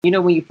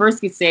when you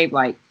first get saved,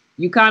 like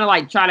you kind of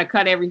like try to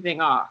cut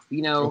everything off,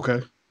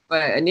 Okay.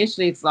 But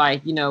initially it's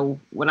like,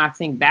 when I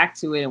think back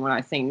to it and when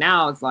I think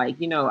now, it's like,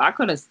 I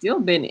could have still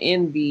been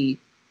in the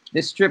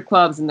strip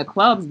clubs and the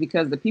clubs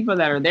because the people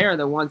that are there are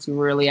the ones who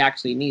really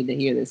actually need to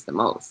hear this the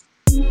most.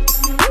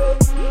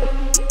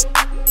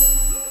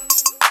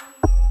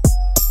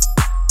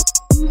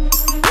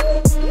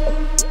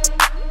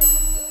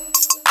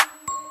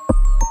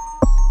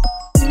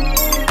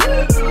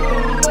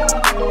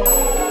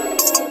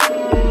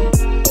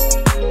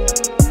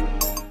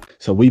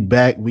 So we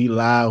back, we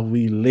live,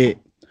 we lit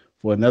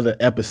for another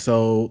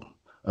episode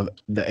of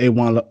the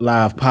A1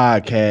 Live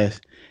podcast,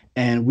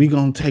 and we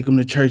gonna take them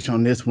to church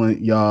on this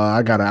one, y'all.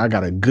 I got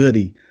a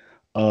goodie.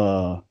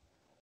 Uh,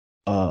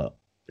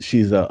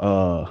 she's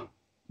a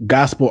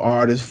gospel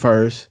artist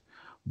first,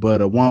 but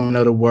a woman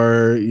of the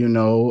word.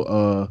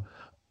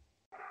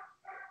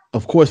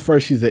 Of course,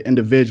 first she's an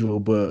individual,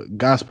 but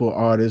gospel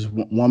artist,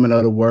 woman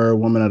of the word,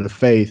 woman of the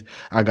faith.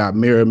 I got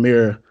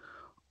Mirror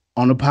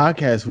on the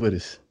podcast with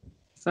us.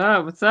 What's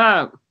up? What's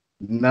up?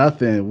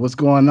 Nothing. What's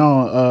going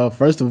on?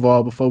 First of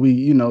all, before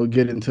we,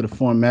 get into the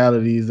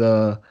formalities,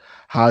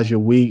 how's your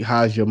week?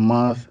 How's your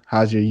month?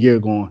 How's your year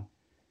going?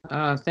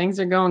 Things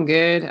are going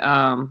good.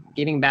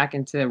 Getting back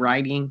into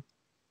writing.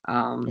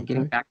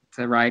 Hopefully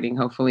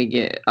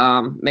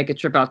make a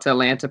trip out to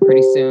Atlanta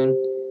pretty soon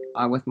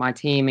with my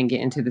team and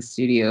get into the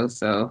studio.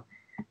 So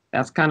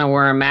that's kind of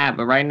where I'm at.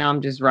 But right now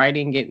I'm just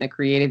writing, getting the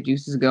creative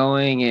juices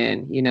going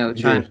and,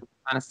 trying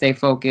to stay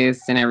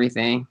focused and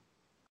everything.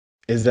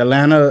 Is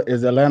Atlanta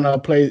a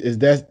place? Is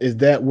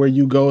that where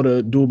you go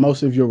to do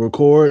most of your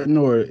recording,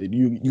 or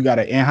you got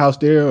an in-house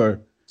there, or?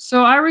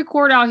 So I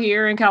record out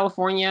here in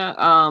California,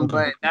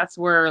 but that's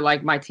where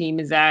like my team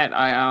is at.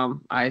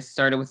 I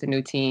started with a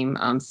new team,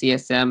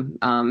 CSM.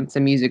 It's a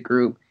music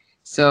group,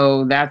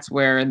 so that's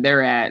where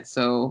they're at.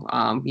 So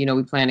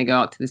we plan to go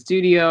out to the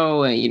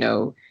studio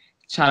and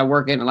try to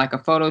work in like a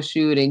photo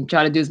shoot and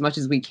try to do as much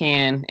as we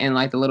can in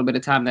like the little bit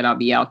of time that I'll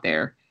be out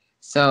there.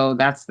 So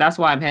that's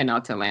why I'm heading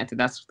out to Atlanta.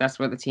 That's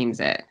where the team's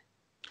at.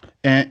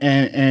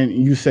 And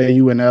you say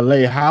you in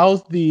LA.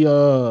 How's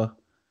the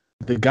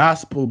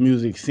gospel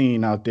music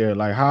scene out there?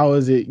 Like, how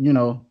is it?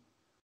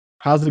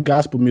 How's the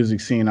gospel music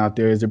scene out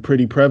there? Is it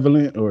pretty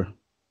prevalent or?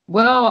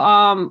 Well,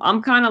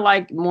 I'm kind of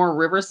like more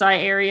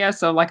Riverside area,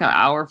 so like an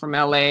hour from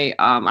LA.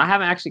 I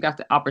haven't actually got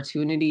the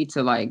opportunity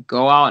to like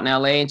go out in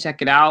LA and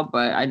check it out,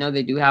 but I know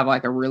they do have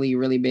like a really,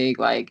 really big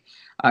like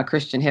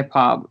Christian hip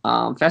hop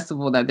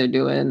festival that they're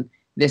doing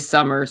this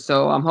summer.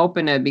 So I'm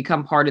hoping to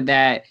become part of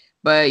that.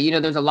 But,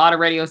 there's a lot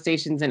of radio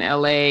stations in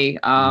LA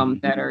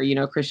that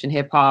are, Christian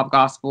hip hop,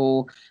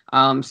 gospel.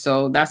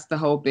 So that's the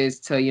hope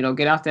is to,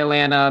 get out to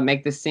Atlanta,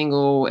 make the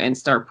single and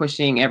start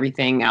pushing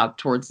everything out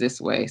towards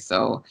this way.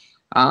 So,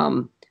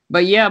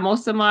 but yeah,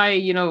 most of my,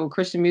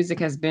 Christian music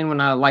has been when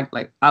I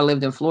I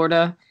lived in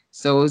Florida.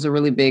 So it was a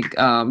really big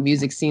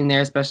music scene there,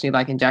 especially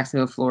like in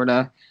Jacksonville,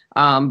 Florida.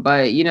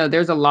 But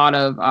there's a lot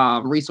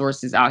of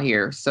resources out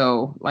here.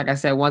 So like I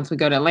said, once we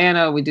go to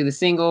Atlanta, we do the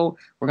single,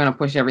 we're going to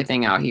push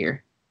everything out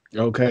here.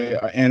 Okay.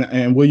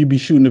 And will you be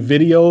shooting a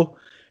video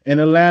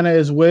in Atlanta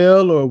as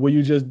well? Or will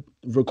you just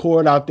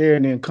record out there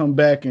and then come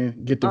back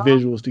and get the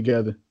visuals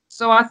together?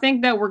 So I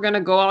think that we're going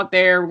to go out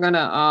there. We're going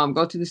to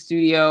go to the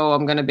studio.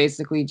 I'm going to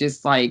basically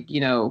just like,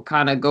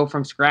 kind of go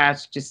from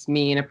scratch. Just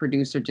me and a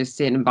producer just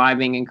sitting and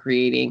vibing and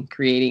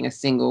creating a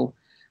single.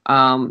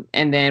 And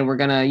then we're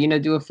gonna,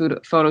 do a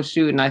photo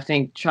shoot and I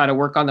think try to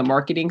work on the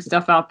marketing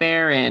stuff out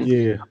there. And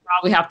I'll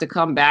probably have to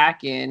come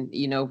back and,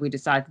 if we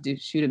decide to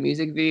shoot a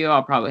music video,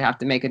 I'll probably have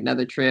to make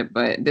another trip.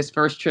 But this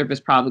first trip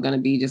is probably going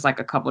to be just like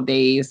a couple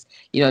days,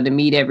 to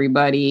meet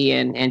everybody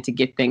and to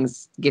get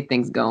things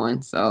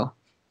going. So.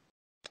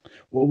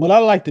 Well, what I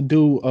like to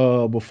do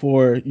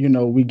before,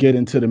 we get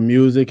into the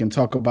music and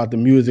talk about the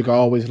music, I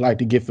always like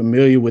to get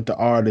familiar with the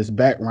artist's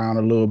background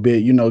a little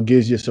bit,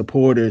 gives your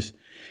supporters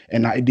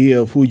an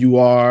idea of who you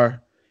are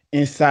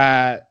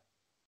outside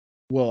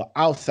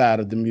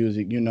of the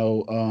music,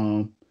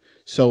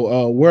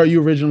 So where are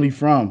you originally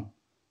from?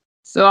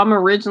 So I'm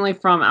originally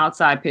from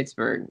outside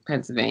Pittsburgh,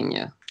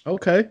 Pennsylvania.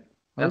 Okay.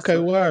 Okay,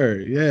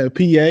 word. Yeah,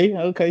 PA.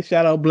 Okay,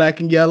 shout out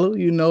Black and Yellow.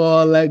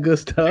 All that good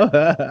stuff.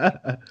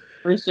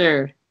 For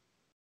sure.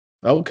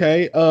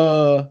 Okay.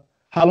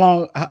 How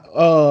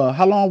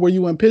long were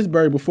you in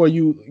Pittsburgh before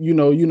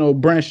you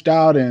branched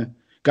out and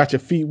got your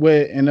feet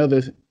wet in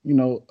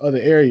other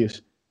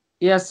areas?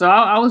 Yeah, so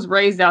I was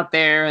raised out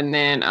there, and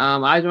then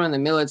I joined the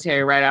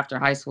military right after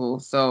high school.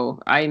 So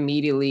I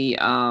immediately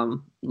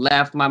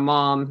left. My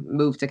mom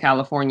moved to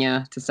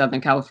California, to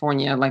Southern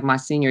California, like my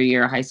senior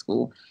year of high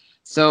school.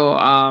 So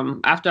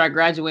after I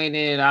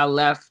graduated, I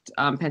left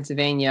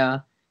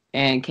Pennsylvania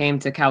and came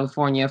to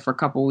California for a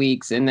couple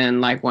weeks, and then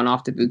like went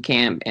off to boot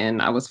camp,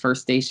 and I was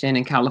first stationed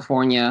in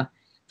California.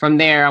 From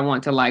there, I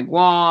went to like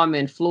Guam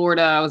and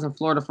Florida. I was in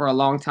Florida for a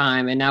long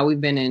time, and now we've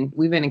been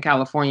in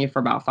California for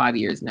about 5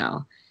 years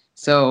now.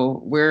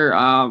 So we're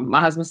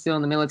my husband's still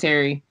in the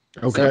military.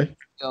 Okay.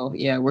 So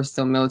we're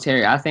still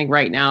military. I think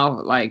right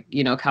now, like,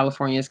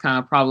 California is kind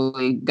of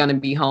probably gonna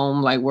be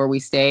home, like where we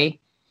stay.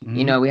 Hmm.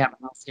 We have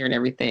a house here and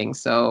everything.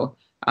 So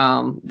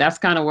that's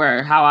kind of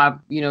where how I've,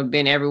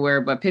 been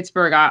everywhere. But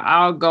Pittsburgh,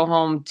 I'll go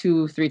home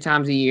 2, 3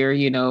 times a year,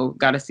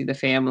 got to see the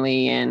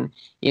family and,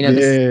 the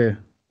Yeah.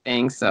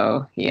 thing.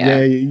 So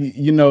Yeah,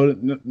 yeah.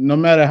 no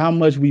matter how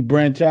much we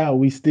branch out,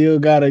 we still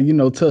gotta,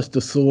 touch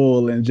the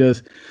soil and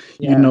just,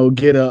 Yeah.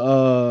 get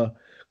a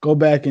go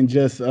back and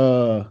just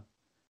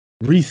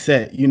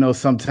reset,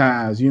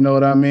 sometimes, you know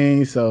what I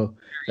mean? So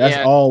that's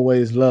Yeah.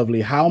 always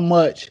lovely. How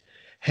much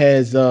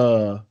has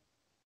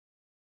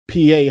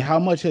how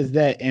much has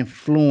that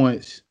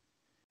influenced,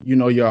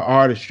 your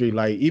artistry?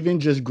 Like even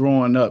just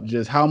growing up,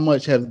 just how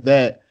much has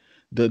that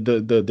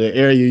the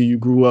area you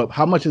grew up,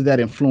 how much has that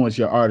influenced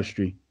your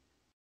artistry?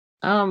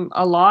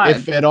 A lot.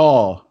 If at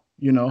all,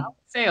 you know?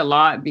 Say a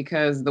lot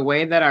because the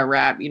way that I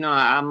rap,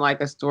 I'm like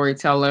a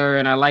storyteller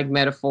and I like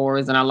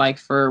metaphors and I like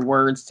for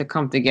words to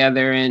come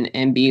together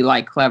and be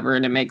like clever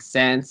and it makes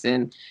sense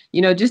and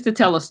just to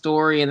tell a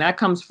story and that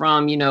comes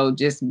from,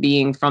 just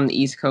being from the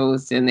East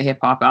Coast and the hip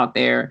hop out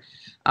there.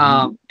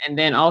 Mhm. And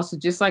then also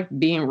just like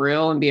being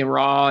real and being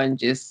raw and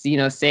just,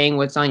 saying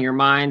what's on your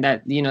mind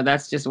that,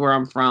 that's just where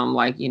I'm from.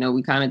 Like,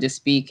 we kind of just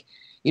speak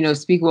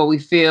what we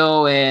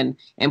feel and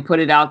put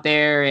it out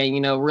there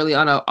and really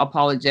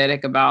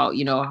unapologetic about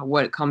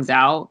what comes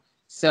out.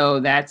 So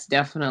that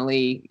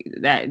definitely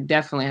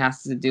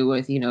has to do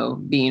with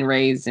being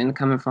raised and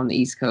coming from the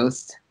East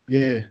Coast.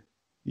 Yeah.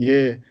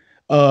 Yeah.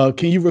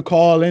 Can you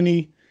recall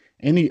any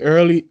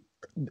early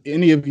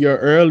any of your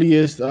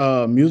earliest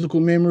musical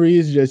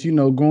memories just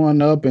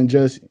growing up and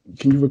just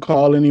can you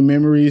recall any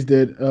memories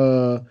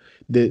that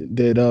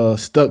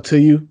stuck to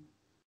you?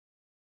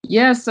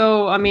 Yeah,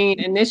 so I mean,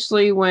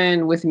 initially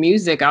when with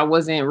music, I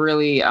wasn't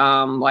really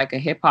like a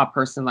hip hop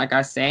person like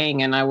I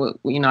sang and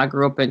I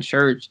grew up in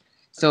church.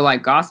 So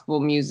like gospel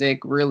music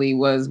really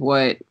was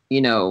what,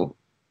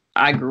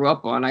 I grew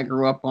up on. I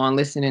grew up on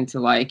listening to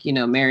like,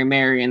 Mary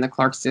Mary and the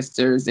Clark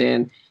sisters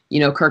and,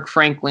 Kirk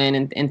Franklin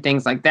and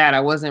things like that. I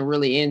wasn't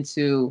really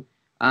into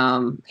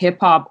hip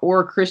hop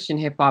or Christian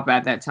hip hop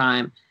at that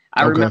time.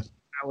 I Okay. remember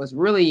I was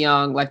really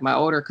young, like my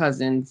older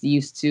cousins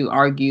used to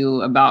argue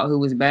about who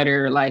was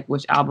better, like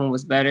which album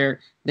was better,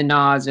 the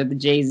Nas or the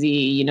Jay-Z,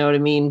 you know what I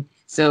mean?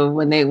 So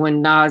when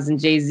Nas and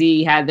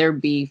Jay-Z had their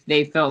beef,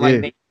 they felt like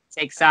Yeah. they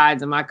take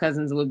sides and my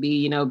cousins would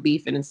be,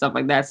 beefing and stuff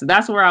like that. So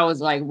that's where I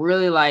was like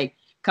really like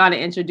kind of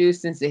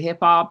introduced into hip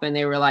hop and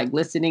they were like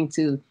listening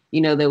to,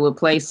 they would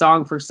play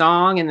song for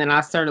song and then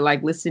I started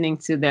like listening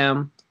to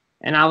them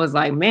and I was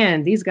like,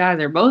 man, these guys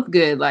are both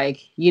good. Like,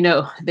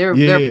 they're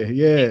Yeah.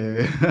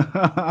 Yeah.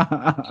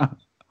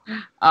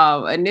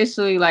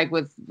 initially like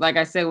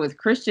I said with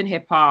Christian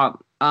hip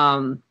hop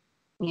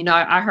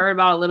I heard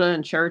about a little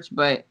in church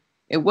but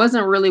it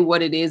wasn't really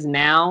what it is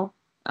now.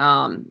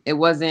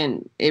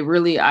 It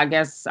really I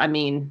guess I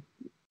mean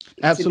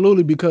to,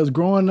 Absolutely, because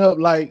growing up,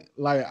 like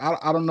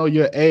I don't know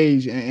your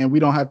age, and we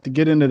don't have to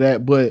get into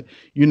that, but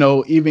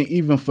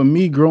even for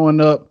me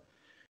growing up,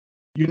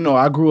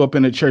 I grew up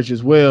in a church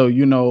as well.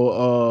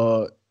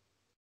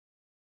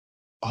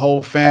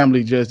 Whole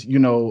family just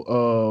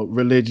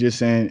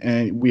religious,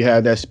 and we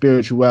had that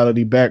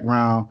spirituality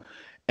background,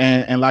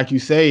 and like you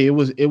say, it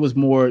was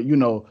more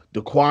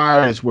the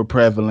choirs were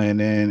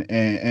prevalent,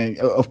 and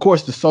of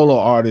course the solo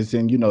artists,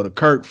 and the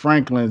Kirk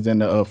Franklins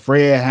and the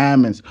Fred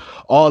Hammonds,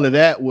 all of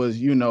that was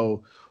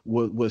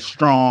was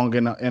strong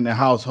in the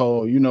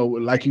household.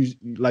 Like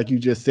you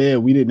just said,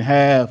 we didn't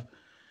have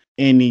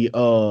any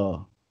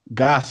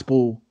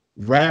gospel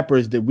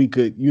rappers that we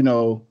could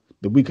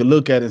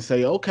look at and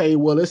say, okay,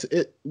 well,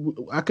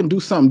 I can do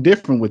something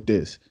different with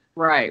this.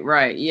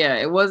 right, yeah,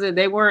 it wasn't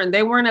they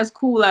weren't as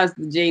cool as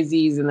the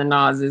Jay-Z's and the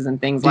Nas's and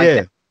things like that.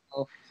 Yeah.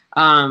 So,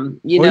 Or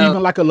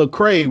even like a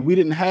Lecrae. We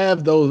didn't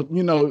have those.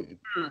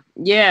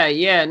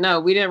 yeah, no,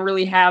 we didn't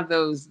really have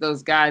those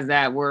guys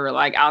that were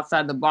like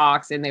outside the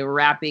box and they were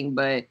rapping,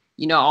 but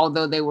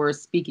although they were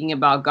speaking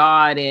about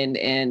God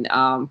and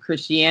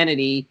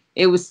Christianity,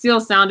 it was still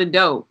sounded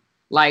dope.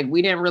 Like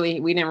we didn't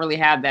really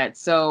have that.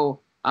 So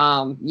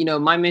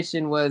my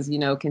mission was,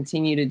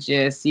 continue to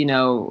just,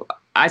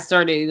 I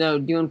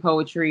started, doing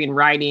poetry and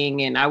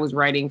writing, and I was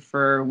writing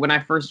for when I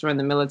first joined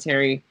the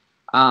military.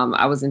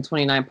 I was in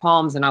 29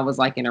 Palms and I was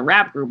like in a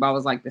rap group. I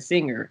was like the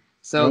singer.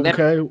 So then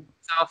Okay.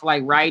 myself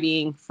like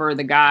writing for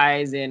the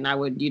guys and I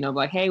would, be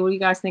like, hey, what do you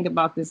guys think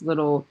about this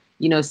little,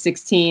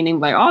 16? And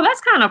like, oh,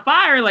 that's kind of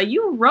fire. Like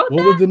you wrote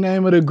What was that? the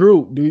name of the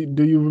group? Do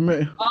you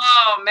remember?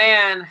 Oh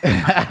man.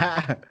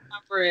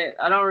 Remember it.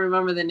 I don't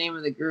remember the name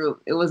of the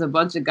group. It was a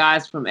bunch of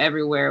guys from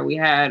everywhere. We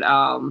had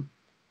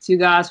two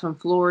guys from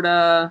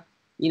Florida.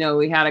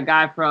 We had a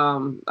guy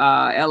from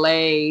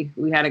LA.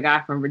 We had a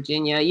guy from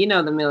Virginia.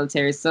 The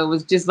military. So it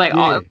was just like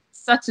all Yeah.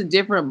 such a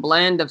different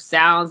blend of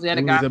sounds. We had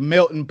It a guy. was a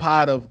melting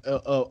pot of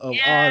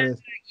Yeah,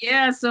 artists.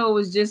 yeah. So it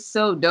was just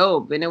so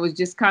dope, and it was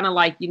just kind of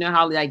like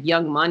how like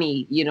Young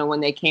Money,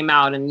 when they came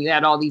out, and you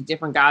had all these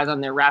different guys on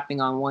there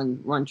rapping on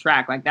one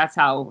track. Like that's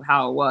how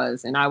it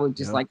was, and I would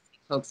just Yep. like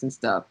hooks and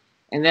stuff.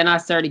 And then I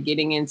started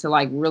getting into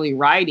like really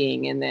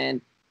writing, and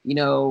then, you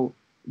know,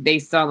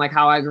 based on like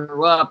how I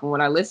grew up and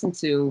what I listened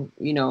to,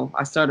 you know,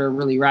 I started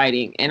really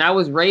writing. And I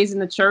was raised in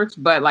the church,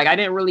 but like I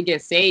didn't really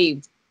get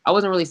saved. I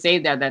wasn't really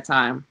saved at that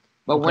time.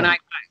 But Okay.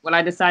 when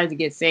I decided to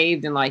get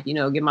saved and like, you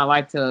know, give my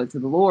life to the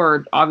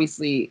Lord,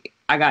 obviously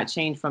I got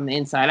changed from the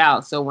inside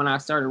out. So when I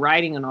started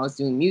writing and I was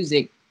doing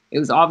music, it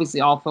was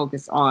obviously all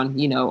focused on,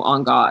 you know,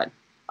 on God.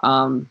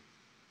 Um,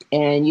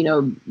 and, you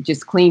know,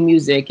 just clean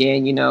music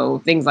and, you know,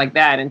 things like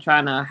that, and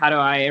trying to, how do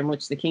I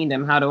enrich the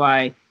kingdom? How do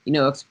I, you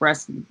know,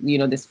 express, you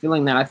know, this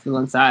feeling that I feel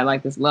inside,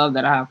 like this love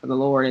that I have for the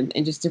Lord,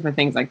 and just different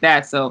things like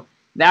that. So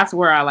that's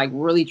where I like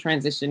really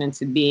transition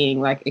into being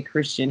like a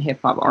Christian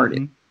hip hop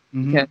artist, Mm-hmm.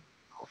 Mm-hmm. because,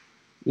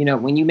 you know,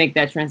 when you make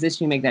that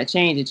transition, you make that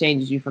change, it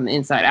changes you from the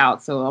inside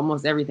out. So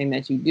almost everything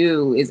that you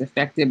do is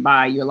affected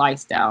by your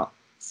lifestyle.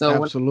 So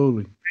when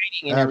Absolutely. I'm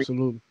writing and everything,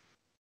 Absolutely.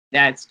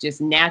 that's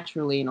just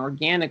naturally and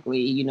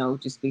organically, you know,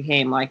 just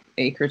became like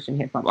a Christian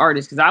hip hop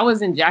artist. Because I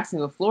was in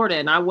Jacksonville, Florida,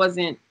 and I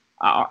wasn't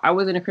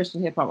a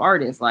Christian hip hop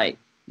artist. Like,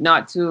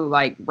 not to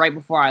like right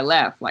before I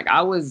left. Like,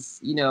 I was,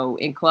 you know,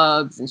 in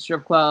clubs and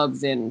strip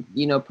clubs and,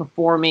 you know,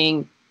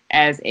 performing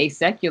as a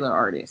secular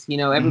artist. You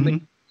know, everybody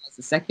Mm-hmm. was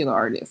a secular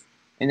artist.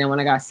 And then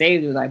when I got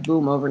saved, it was like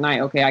boom, overnight.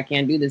 Okay, I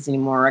can't do this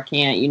anymore. I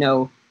can't, you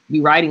know,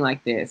 be writing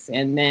like this.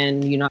 And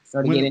then, you know, I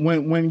started getting.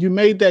 When you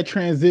made that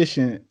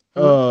transition,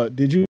 Mhm.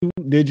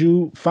 did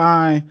you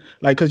find,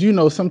 like, because you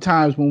know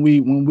sometimes when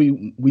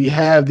we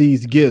have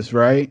these gifts,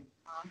 right,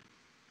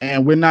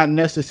 and we're not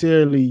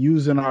necessarily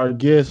using our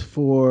gifts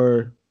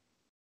for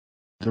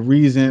the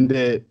reason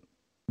that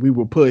we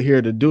were put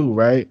here to do,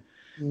 right?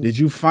 Mhm. Did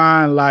you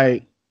find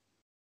like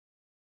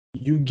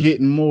you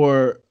getting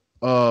more,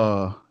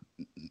 uh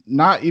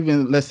not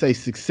even, let's say,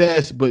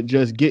 success, but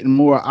just getting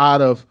more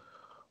out of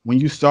when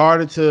you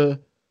started to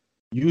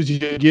use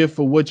your gift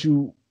for what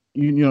you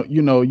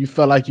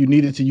felt like you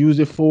needed to use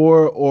it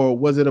for, or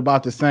was it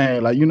about the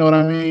same? Like, you know what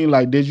I mean?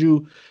 Like, did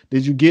you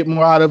get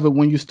more out of it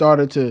when you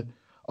started to,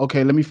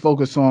 okay, let me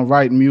focus on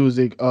writing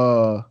music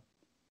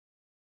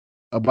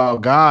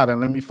about God, and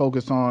let me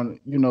focus on,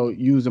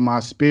 using my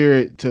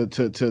spirit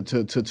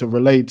to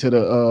relate to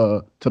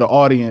the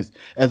audience,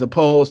 as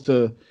opposed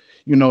to,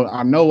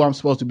 I know I'm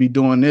supposed to be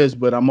doing this,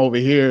 but I'm over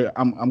here,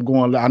 I'm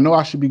going, I know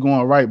I should be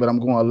going right, but I'm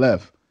going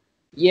left.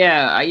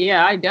 Yeah,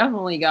 yeah, I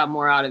definitely got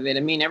more out of it. I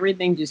mean,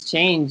 everything just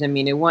changed. I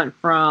mean, it went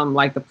from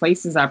like the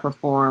places I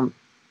perform,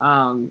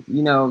 you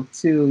know,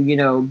 to, you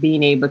know,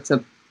 being able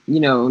to,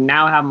 you know,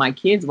 now have my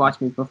kids watch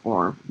me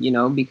perform, you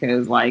know,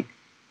 because like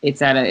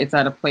it's at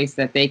a place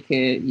that they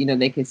could, you know,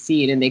 they could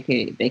see it and they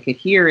could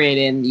hear it,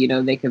 and, you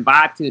know, they could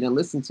vibe to it and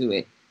listen to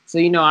it. So,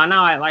 you know, I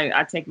know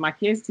I take my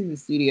kids to the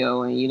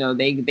studio, and, you know,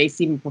 they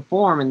see me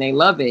perform and they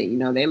love it. You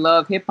know, they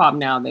love hip hop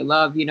now. They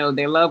love, you know,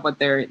 they love what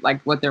they're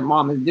like, what their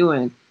mom is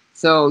doing.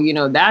 So, you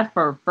know, that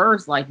for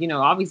first, like, you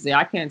know, obviously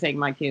I can't take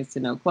my kids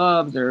to no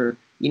clubs, or,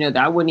 you know,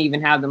 that I wouldn't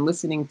even have them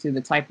listening to the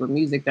type of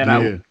music that I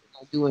was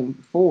Yeah. doing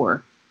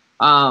before.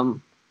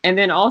 Um, and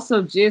then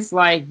also just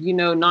like, you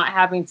know, not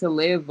having to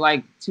live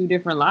like two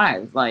different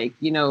lives. Like,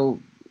 you know,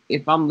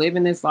 if I'm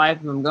living this life,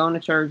 if I'm going to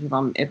church,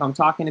 if I'm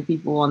talking to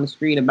people on the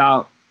street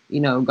about, you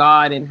know,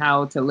 God and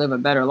how to live a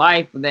better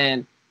life,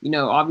 then, you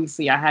know,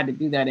 obviously I had to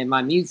do that in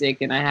my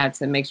music, and I had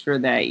to make sure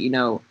that, you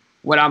know,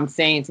 what I'm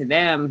saying to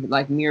them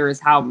like mirrors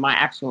how my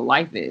actual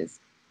life is.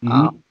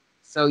 Hmm.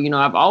 So, you know,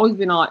 I've always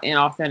been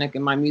inauthentic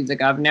in my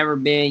music. I've never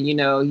been, you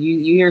know, you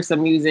hear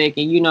some music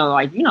and, you know,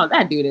 like, you know,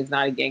 that dude is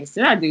not a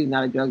gangster. That dude's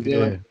not a drug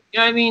dealer. Yeah. You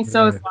know what I mean?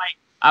 So Yeah. it's like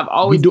I've We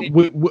always do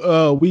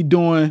been. we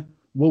doing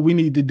what we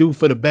need to do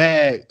for the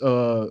bag,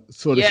 so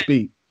to Yeah,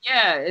 speak.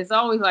 yeah, it's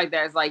always like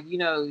that. It's like, you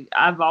know,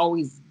 I've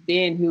always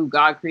been who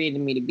God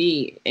created me to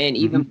be. And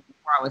even Hmm.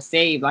 before I was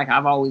saved, like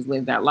I've always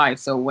lived that life.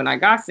 So when I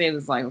got saved,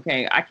 it's like,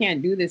 okay, I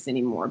can't do this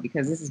anymore,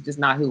 because this is just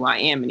not who I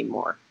am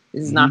anymore.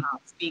 This is not Hmm. how I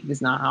speak. This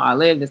is not how I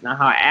live. This is not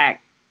how I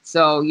act.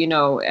 So, you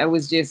know, it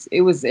was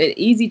an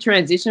easy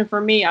transition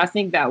for me. I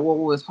think that what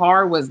was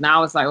hard was,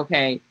 now it's like,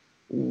 okay,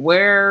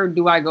 where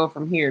do I go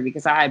from here?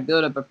 Because I had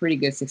built up a pretty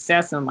good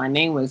success and my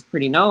name was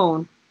pretty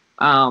known.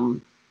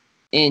 Um,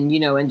 in, you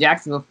know, in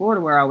Jacksonville,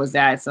 Florida, where I was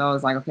at. So I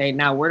was like, okay,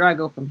 now where do I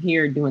go from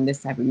here doing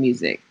this type of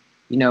music?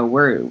 You know,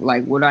 where,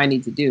 like, what do I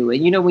need to do?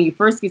 And, you know, when you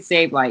first get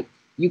saved, like,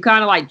 you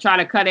kind of like try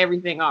to cut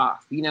everything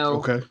off, you know.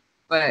 Okay.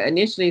 But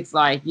initially it's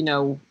like, you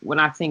know, when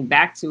I think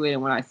back to it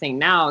and when I think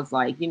now, it's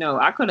like, you know,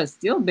 I could have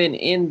still been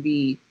in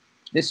the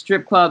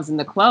strip clubs and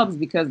the clubs,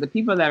 because the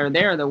people that are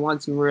there are the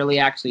ones who really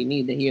actually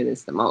need to hear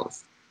this the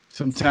most.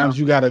 So Sometimes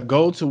you got to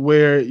go to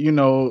where,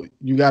 you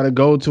got to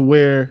go to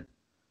where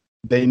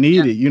they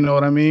need yeah, it. You know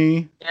what I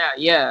mean? yeah,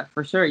 yeah,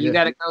 for sure. You Yeah.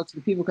 got to go to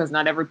the people, because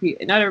not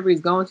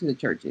everybody's going to the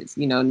churches.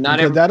 You know, not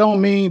Because every. that don't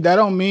mean that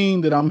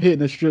I'm hitting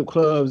the strip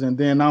clubs and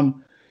then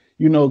I'm,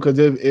 because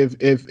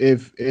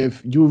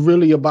if you're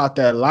really about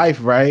that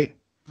life, right,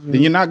 then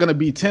Mhm. you're not gonna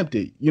be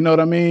tempted. You know what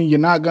I mean? You're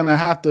not gonna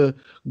have to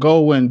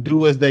go and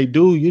do as they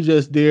do. You're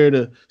just there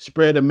to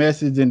spread a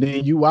message, and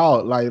then you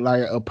out. Like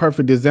a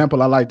perfect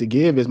example I like to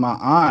give is my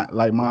aunt.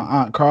 Like my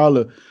aunt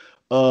Carla,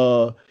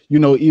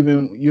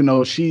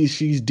 even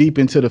she's deep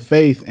into the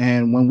faith,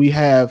 and when we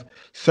have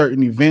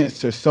certain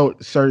events or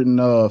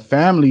certain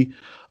family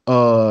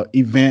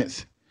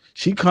events,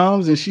 she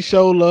comes and she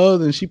show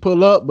love and she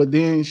pull up, but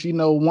then she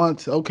know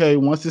once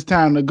it's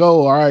time to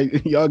go, all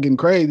right, y'all getting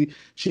crazy,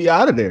 she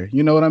out of there.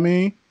 You know what I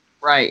mean?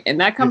 Right. And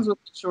that Yeah. comes with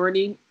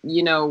maturity.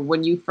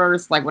 When you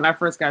first, like when I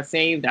first got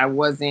saved, I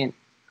was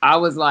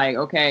like,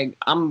 okay,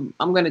 I'm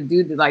gonna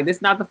do this. Like, this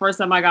is not the first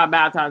time I got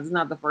baptized. This is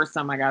not the first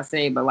time I got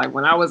saved. But like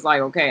when I was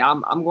like, okay,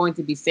 I'm going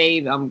to be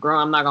saved. I'm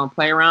grown. I'm not gonna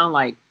play around.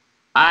 Like,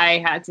 I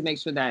had to make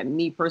sure that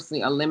me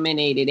personally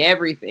eliminated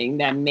everything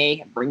that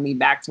may bring me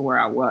back to where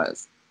I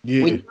was.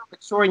 When Yeah, you're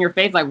mature in your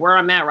faith, like where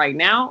I'm at right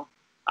now,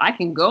 I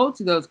can go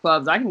to those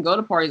clubs. I can go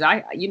to parties.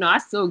 I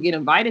still get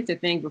invited to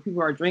things where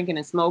people are drinking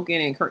and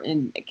smoking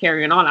and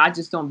carrying on. I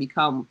just don't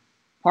become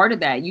part of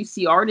that. You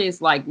see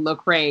artists like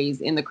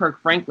Lecrae's and the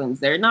Kirk Franklins.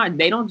 They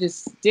don't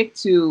just stick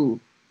to,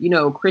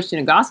 Christian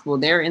and gospel.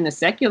 They're in the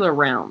secular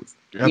realms,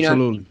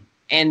 absolutely.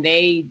 and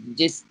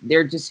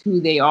they're just who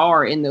they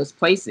are in those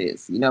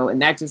places,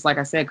 and that, just like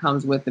I said,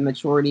 comes with the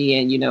maturity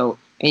and,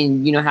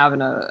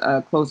 having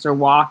a closer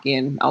walk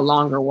and a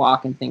longer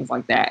walk and things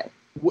like that.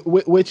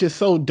 Which is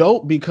so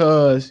dope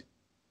because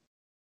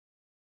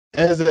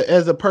as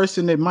a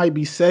person that might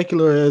be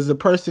secular, as a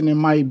person that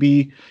might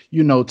be,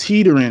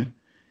 teetering,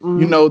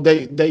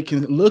 Mhm. they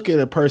can look at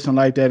a person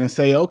like that and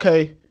say,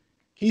 okay,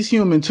 he's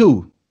human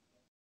too.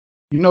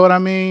 You know what I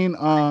mean?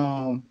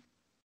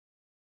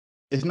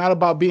 It's not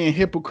about being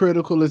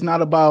hypocritical. It's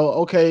not about,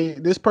 okay,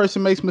 this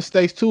person makes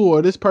mistakes too,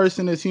 or this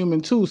person is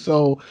human too.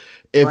 So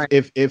if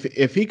Right.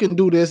 if he can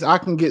do this, I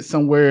can get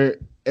somewhere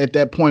at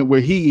that point where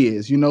he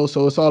is,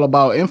 So it's all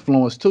about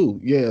influence too.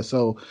 Yeah.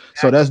 So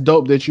that's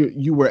dope that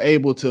you were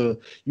able to,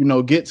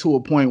 get to a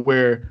point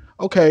where,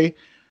 okay,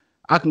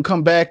 I can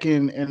come back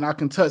and I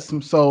can touch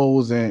some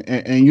souls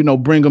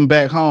and bring them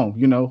back home,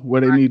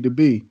 where they need to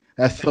be.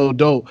 That's so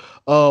dope.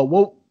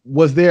 What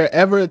was there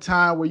ever a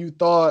time where you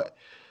thought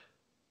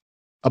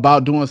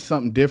about doing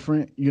something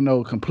different,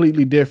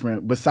 completely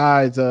different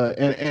besides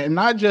and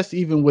not just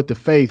even with the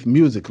faith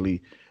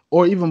musically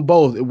or even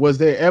both? Was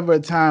there ever a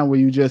time where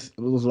you just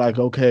was like,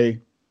 okay,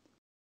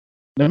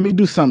 let me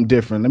do something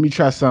different. Let me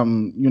try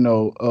something,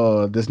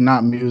 that's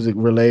not music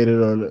related,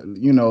 or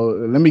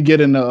let me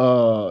get into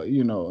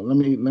let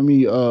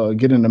me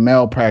get into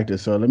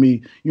malpractice, or let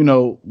me,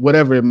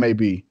 whatever it may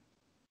be.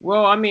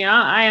 Well, I mean,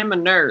 I am a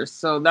nurse,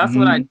 so that's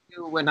what I Hmm.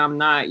 do when I'm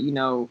not,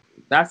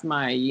 that's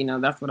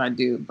what I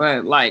do.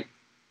 But like,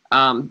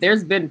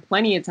 there's been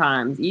plenty of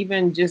times,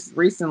 even just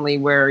recently,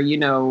 where,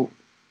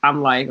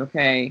 I'm like,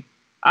 okay,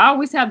 I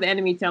always have the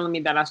enemy telling me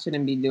that I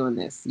shouldn't be doing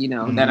this,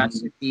 that I Hmm.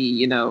 should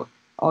be,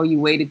 oh, you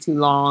waited too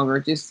long, or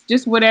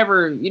just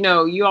whatever,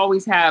 you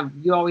always have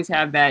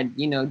that,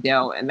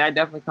 dealt, and that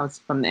definitely comes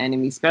from the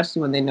enemy,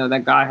 especially when they know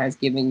that God has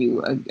given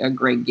you a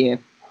great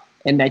gift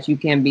and that you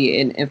can be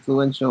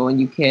influential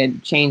and you can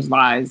change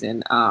lives.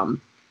 And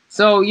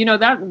so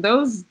that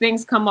those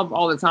things come up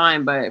all the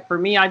time, but for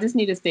me, I just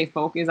need to stay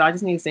focused. I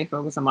just need to stay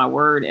focused on my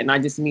word, and I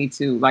just need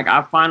to, like,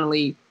 I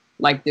finally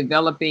like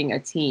developing a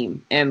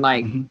team and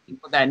like Hmm.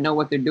 people that know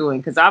what they're doing,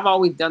 because I've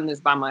always done this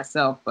by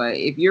myself, but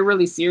if you're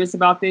really serious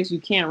about this, you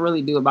can't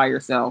really do it by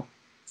yourself.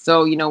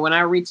 So when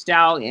I reached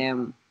out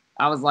and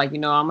I was like,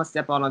 I'm gonna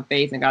step out on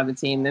faith and got the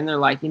team, then they're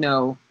like,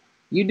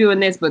 you doing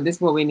this, but this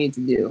is what we need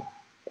to do,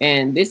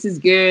 and this is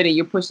good, and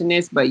you're pushing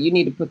this, but you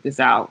need to put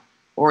this out.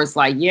 Or it's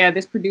like, yeah,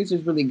 this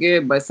producer's really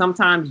good, but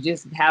sometimes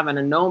just having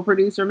a known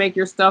producer make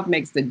your stuff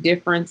makes the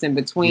difference in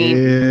between.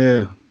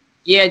 Yeah.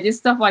 Yeah, just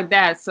stuff like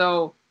that.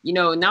 So,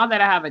 now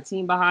that I have a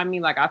team behind me,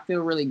 like, I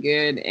feel really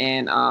good,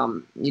 and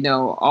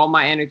all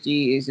my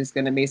energy is just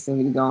gonna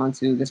basically go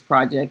into this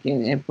project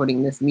and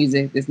putting this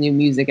new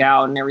music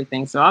out and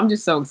everything. So I'm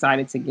just so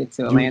excited to get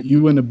to you Atlanta.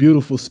 you in a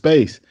beautiful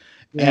space.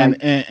 Yeah.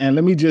 And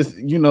let me just,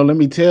 let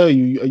me tell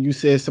you, you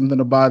said something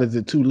about, is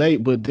it too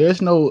late? But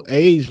there's no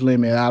age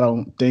limit, I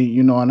don't think,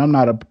 and I'm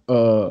not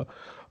a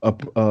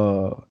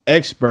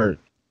expert,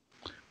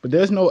 but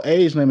there's no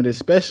age limit,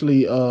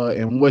 especially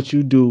in what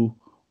you do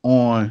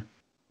on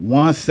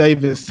one,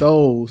 saving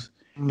souls,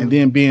 and Mhm.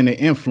 then being an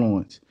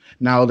influence.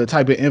 Now the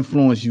type of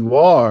influence you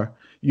are,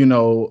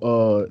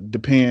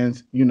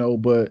 depends,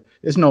 but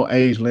there's no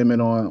age limit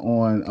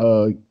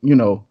on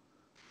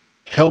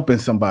helping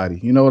somebody.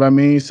 You know what I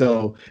mean?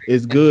 So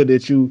it's good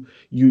that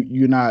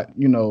you're not,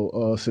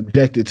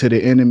 subjected to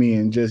the enemy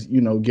and just,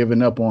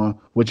 giving up on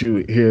what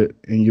you here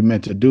and you're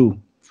meant to do.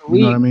 So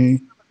You know what I we mean?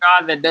 serve a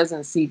God that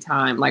doesn't see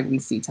time like we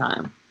see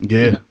time.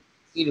 You know,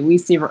 Yeah. we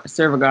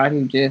serve a God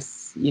who just,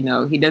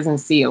 he doesn't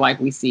see it like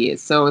we see it.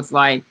 So it's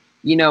like,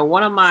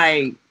 one of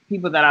my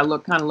people that I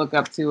look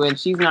up to, and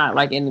she's not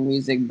like in the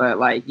music, but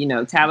like,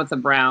 Tabitha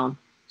Brown,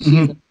 she's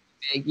Hmm.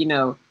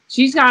 big,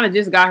 she's kind of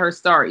just got her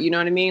start. You know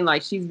what I mean?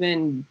 Like, she's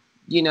been,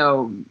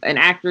 an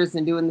actress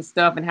and doing this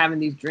stuff and having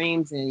these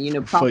dreams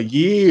and, For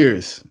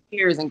years.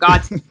 years, and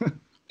God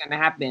going to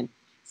happen.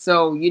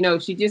 So,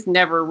 she just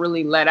never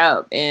really let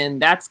up.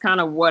 And that's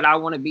kind of what I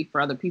want to be for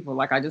other people.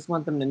 Like, I just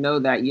want them to know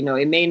that,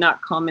 it may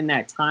not come in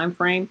that time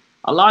frame,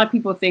 a lot of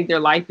people think their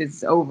life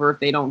is over if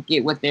they don't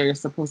get what they're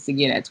supposed to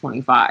get at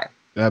 25.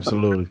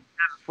 Absolutely.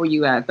 For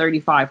you at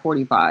 35,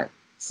 45.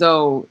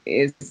 So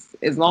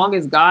as long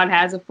as God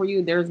has it for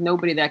you, there's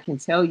nobody that can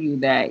tell you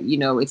that,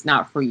 it's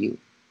not for you.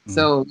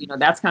 So,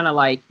 that's kind of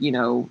like,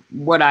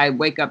 what I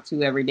wake up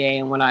to every day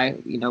and what I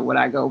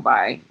go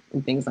by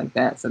and things like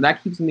that. So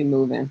that keeps me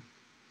moving.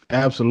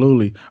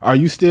 Absolutely. Are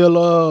you still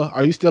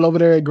over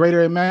there at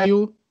Greater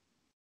Emmanuel?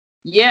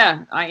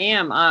 Yeah, I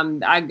am.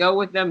 I go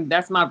with them.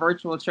 That's my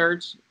virtual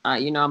church.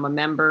 I'm a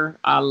member.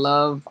 I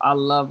love,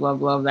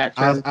 love that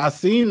church. I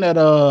seen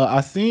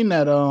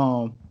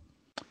that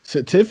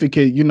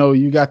certificate.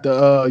 You got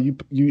the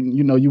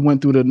you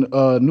went through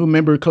the new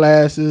member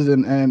classes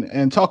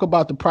and talk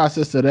about the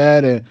process of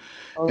that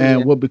Oh yeah.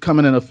 and what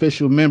becoming an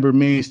official member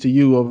means to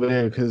you over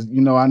there, because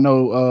I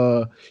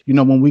know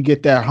when we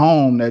get that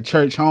home, that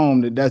church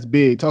home, that's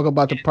big. Talk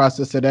about the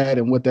process of that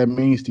and what that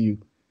means to you.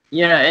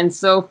 Yeah, and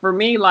so for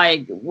me,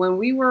 like when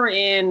we were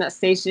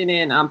stationed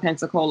in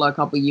Pensacola a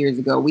couple years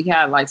ago, we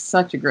had like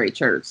such a great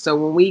church. So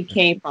when we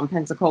came from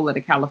Pensacola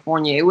to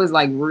California, it was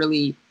like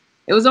really,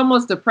 it was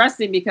almost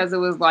depressing because it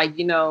was like,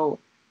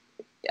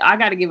 I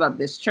got to give up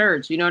this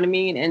church, you know what I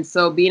mean? And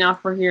so being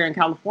out for here in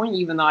California,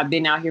 even though I've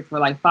been out here for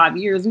like 5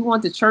 years, we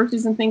went to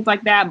churches and things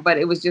like that. But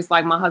it was just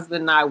like my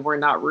husband and I were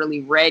not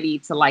really ready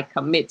to like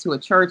commit to a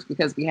church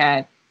because we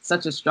had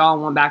such a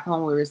strong one back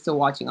home. We were still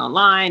watching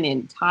online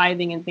and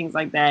tithing and things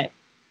like that.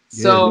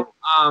 Yeah. So,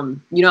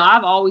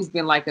 I've always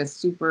been like a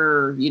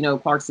super,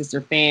 Clark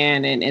Sister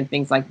fan and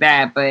things like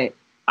that. But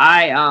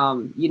I,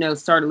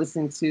 started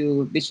listening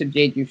to Bishop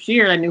J. Drew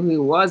Shear. I knew who he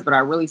was, but I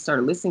really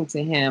started listening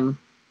to him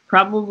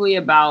probably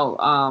about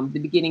the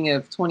beginning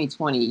of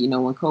 2020,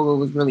 when COVID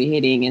was really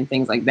hitting and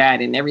things like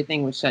that, and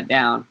everything was shut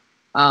down.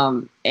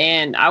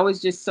 And I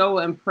was just so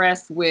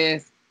impressed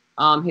with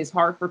his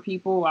heart for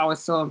people. I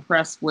was so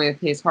impressed with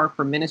his heart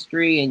for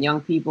ministry and young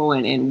people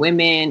and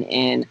women,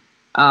 and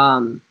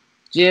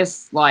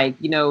just like,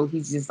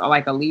 he's just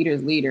like a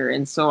leader's leader.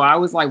 And so I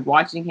was like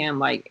watching him,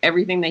 like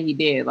everything that he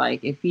did,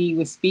 like if he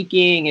was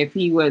speaking, if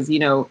he was,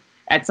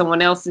 at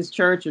someone else's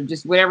church or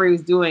just whatever he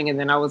was doing. And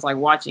then I was like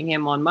watching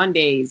him on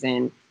Mondays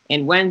and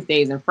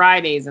Wednesdays and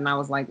Fridays. And I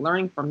was like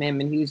learning from him,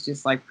 and he was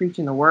just like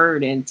preaching the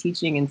word and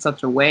teaching in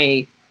such a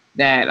way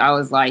that I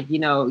was like, you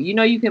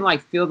can like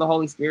feel the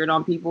Holy Spirit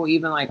on people,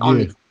 even like on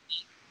the TV.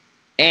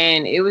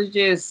 And it was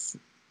just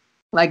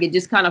like, it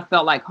just kind of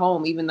felt like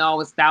home, even though it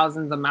was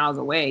thousands of miles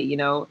away,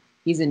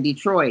 he's in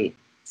Detroit.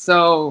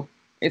 So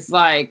it's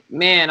like,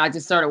 man, I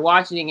just started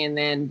watching, and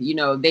then,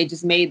 they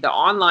just made the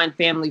online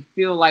family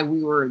feel like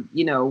we were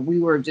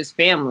just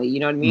family, you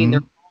know what I mean?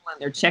 Mm-hmm.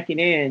 They're checking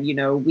in,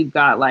 we've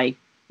got like,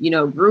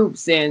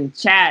 groups and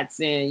chats,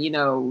 and,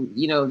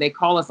 they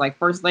call us, like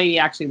First Lady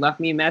actually left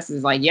me a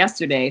message like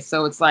yesterday.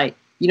 So it's like,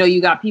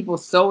 you got people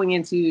sewing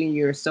into you and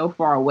you're so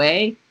far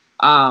away.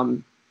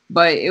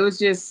 But it was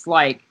just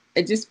like,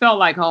 it just felt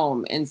like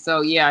home. And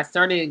so, yeah, I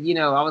started,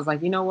 I was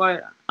like, you know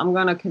what, I'm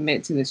going to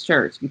commit to this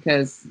church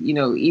because,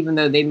 even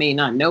though they may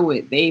not know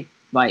it, they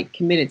like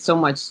committed so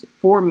much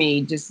for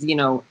me, just,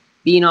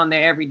 being on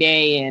there every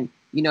day. And,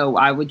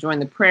 I would join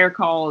the prayer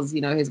calls.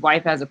 His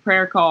wife has a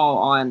prayer call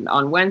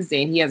on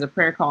Wednesday, and he has a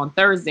prayer call on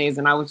Thursdays.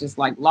 And I was just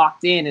like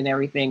locked in and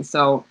everything.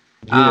 So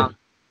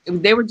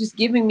they were just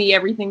giving me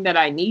everything that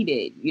I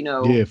needed,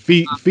 Yeah,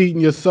 feeding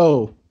your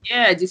soul.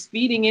 Yeah, just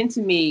feeding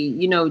into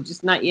me,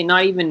 just not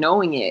even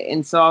knowing it.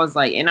 And so I was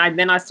like, and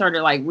then I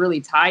started like really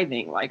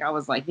tithing. Like I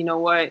was like, you know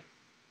what?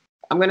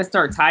 I'm gonna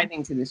start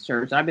tithing to this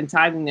church. I've been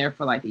tithing there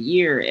for like a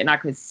year, and I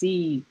could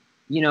see,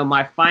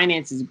 my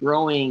finances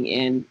growing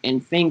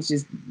and things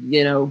just,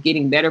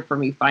 getting better for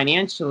me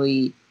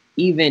financially,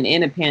 even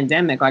in a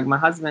pandemic. Like my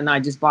husband and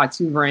I just bought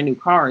 2 brand new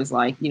cars,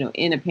 like,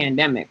 in a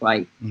pandemic,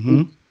 like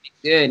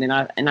good.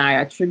 And I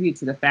attribute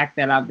to the fact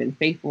that I've been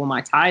faithful in my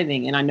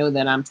tithing, and I know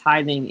that I'm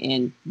tithing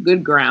in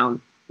good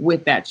ground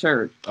with that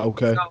church.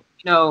 Okay.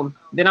 So,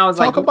 then I was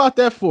talk about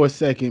that for a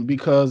second,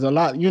 because a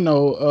lot,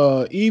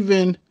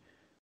 even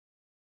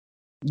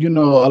a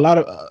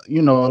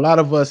lot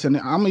of us, and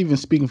I'm even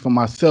speaking for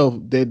myself,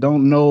 they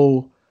don't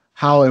know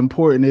how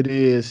important it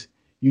is.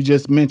 You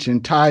just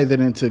mentioned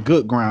tithing into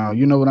good ground.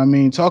 You know what I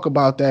mean? Talk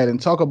about that and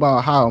talk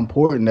about how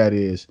important that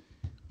is.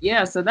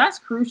 Yeah, so that's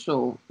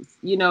crucial.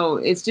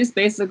 It's just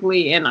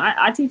basically, and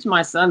I teach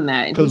my son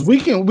that, because we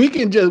can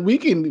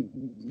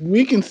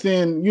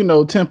send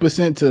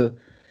 10% to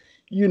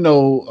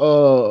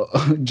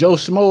Joe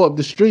Schmo up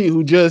the street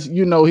who just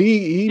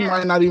he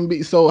might not even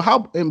be. So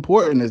how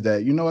important is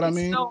that? You know what I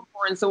mean? So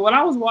important. So what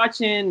I was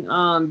watching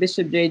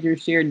Bishop J. Drew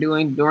Shear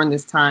doing during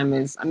this time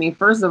is, I mean,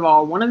 first of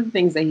all, one of the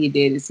things that he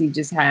did is he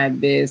just had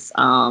this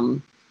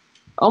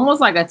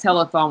almost like a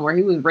telethon where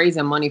he was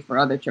raising money for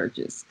other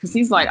churches, because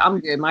he's like, I'm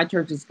good, my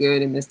church is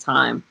good in this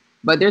time,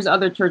 but there's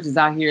other churches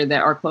out here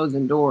that are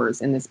closing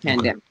doors in this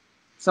pandemic. Okay.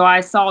 So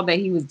I saw that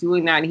he was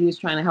doing that, and he was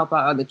trying to help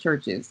out other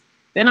churches.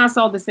 Then I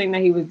saw this thing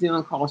that he was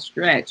doing called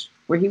Stretch,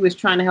 where he was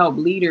trying to help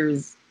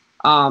leaders,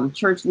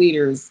 church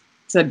leaders,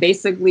 to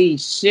basically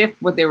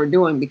shift what they were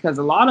doing, because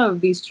a lot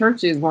of these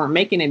churches weren't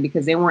making it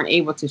because they weren't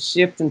able to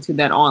shift into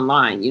that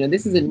online.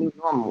 This is a new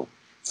normal.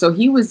 So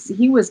he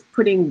was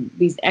putting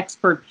these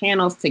expert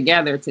panels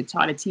together to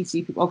try to teach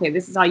people, okay,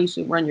 this is how you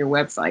should run your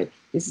website.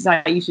 This is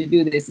how you should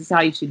do this. This is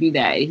how you should do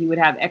that. And he would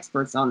have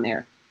experts on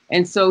there.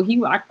 And so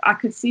I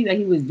could see that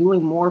he was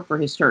doing more for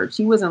his church.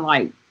 He wasn't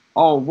like,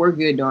 oh, we're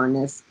good during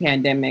this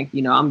pandemic.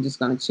 I'm just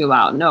going to chill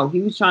out. No,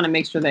 he was trying to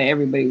make sure that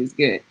everybody was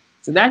good.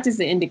 So that's just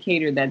an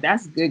indicator that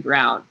that's good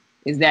ground,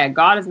 is that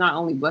God is not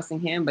only blessing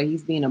him, but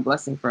he's being a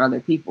blessing for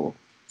other people.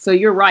 So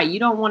you're right. You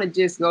don't want to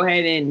just go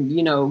ahead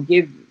and,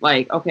 give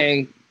like,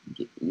 okay,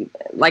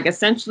 like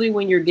essentially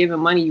when you're giving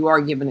money, you are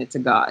giving it to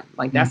God.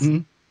 Like that's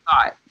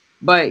God.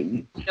 But,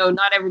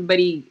 not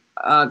everybody,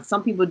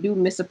 some people do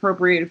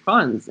misappropriate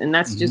funds, and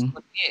that's just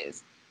what it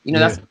is.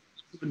 That's why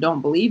people don't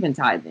believe in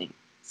tithing.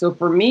 So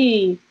for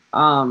me,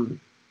 I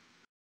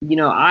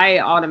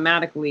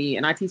automatically,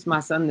 and I teach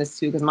my son this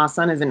too, because my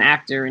son is an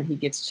actor and he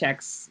gets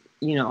checks,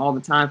 all the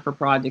time for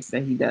projects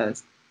that he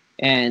does.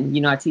 And,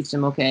 I teach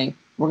him, okay,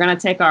 we're going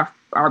to take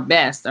our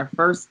best, our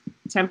first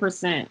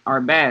 10%,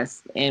 our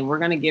best, and we're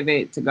going to give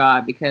it to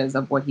God because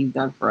of what he's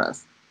done for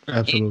us.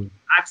 Absolutely. And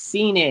I've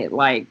seen it,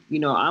 like,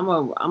 I'm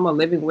a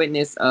living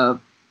witness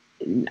of,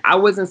 I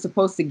wasn't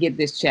supposed to get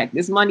this check.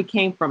 This money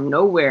came from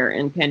nowhere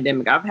in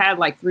pandemic. I've had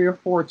like 3 or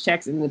 4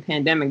 checks in the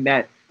pandemic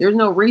that there's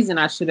no reason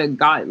I should have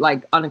got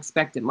like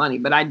unexpected money.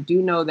 But I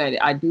do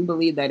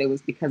believe that it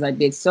was because I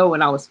did so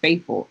and I was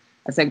faithful.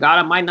 I said, God,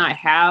 I might not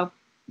have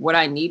what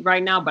I need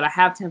right now, but I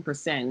have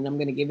 10% and I'm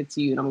going to give it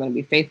to you and I'm going to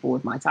be faithful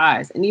with my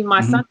tithes. And even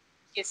my son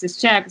gets his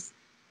checks.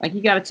 Like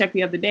he got a check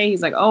the other day.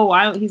 He's like,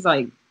 he's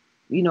like,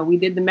 we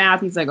did the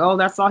math. He's like, oh,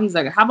 that's all. He's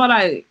like, how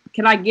about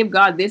can I give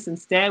God this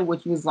instead?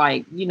 Which was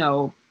like,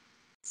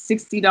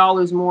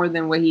 $60 more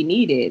than what he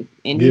needed.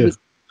 And he's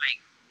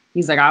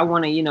like, I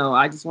want to,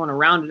 I just want to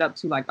round it up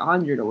to like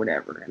 100 or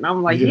whatever. And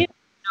I'm like,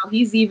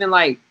 he's even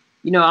like,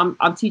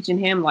 I'm teaching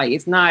him, like,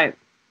 it's not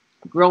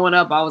growing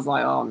up. I was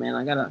like, oh man,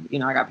 I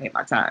gotta pay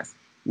my tithes.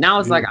 Now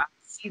it's like, I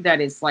see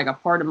that it's like a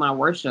part of my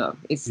worship.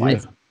 It's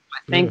like, I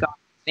thank God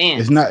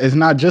in advance. It's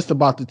not just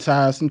about the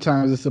tithes.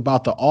 Sometimes it's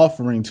about the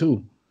offering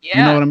too. Yeah.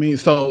 You know what I mean?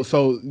 So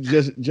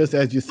just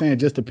as you're saying,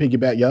 just to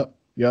piggyback, yep.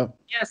 Yeah,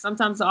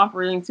 sometimes the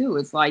offering too.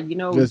 It's like,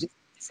 just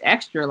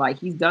extra, like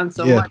he's done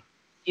so much.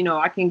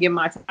 I can give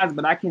my tithes,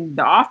 but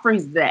the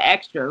offering's the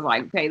extra.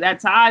 Like, okay,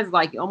 that tithes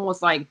like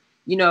almost like,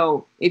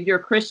 if you're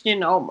a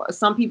Christian,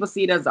 some people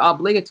see it as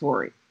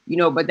obligatory,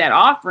 but that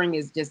offering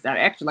is just that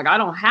extra. Like, I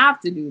don't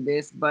have to do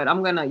this, but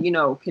I'm gonna,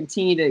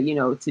 continue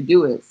to, to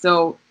do it.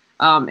 So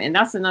and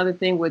that's another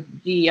thing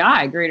with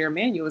GEI, Greater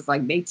Emmanuel, is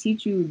like they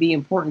teach you the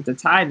importance of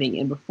tithing.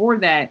 And before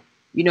that,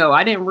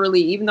 I didn't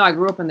really, even though I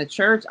grew up in the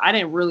church, I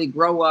didn't really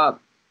grow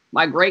up.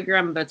 My great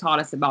grandmother taught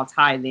us about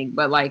tithing,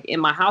 but like in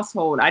my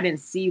household, I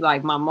didn't see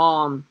like my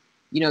mom,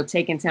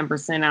 taking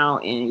 10%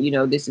 out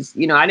and, this is,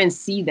 I didn't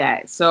see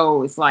that.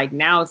 So it's like,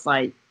 now it's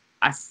like,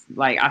 I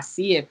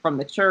see it from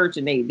the church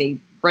and they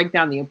break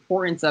down the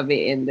importance of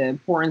it and the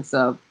importance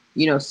of,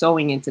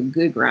 sowing into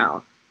good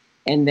ground.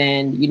 And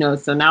then,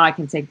 so now I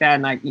can take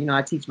that and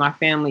I teach my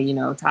family,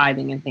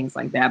 tithing and things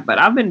like that. But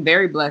I've been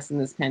very blessed in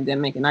this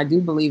pandemic. And I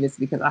do believe it's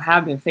because I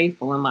have been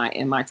faithful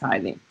in my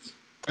tithing.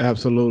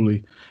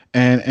 Absolutely.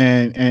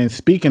 And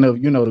speaking of,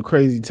 the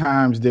crazy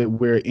times that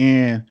we're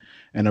in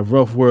and a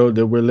rough world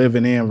that we're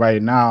living in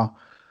right now,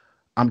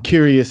 I'm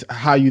curious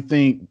how you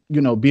think,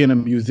 being a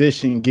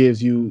musician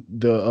gives you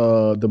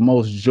the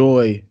most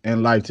joy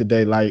in life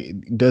today. Like,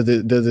 does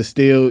it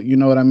still, you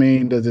know what I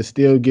mean? Does it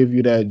still give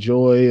you that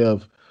joy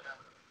of,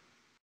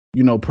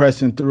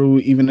 pressing through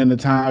even in the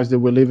times that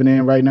we're living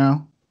in right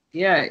now?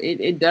 Yeah,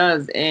 it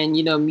does. And,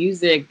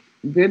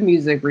 good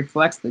music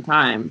reflects the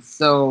times.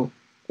 So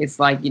it's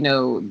like,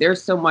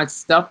 there's so much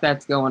stuff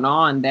that's going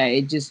on that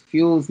it just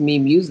fuels me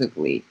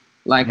musically.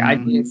 Like I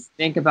just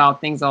think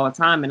about things all the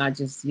time and I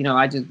just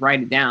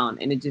write it down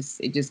and it just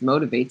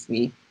motivates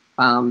me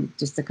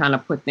just to kind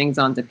of put things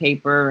onto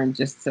paper and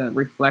just to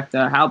reflect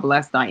how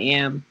blessed I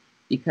am.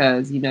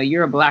 Because,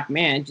 you're a Black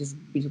man, just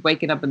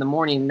waking up in the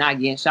morning and not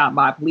getting shot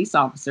by a police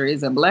officer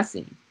is a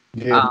blessing.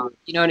 Yeah.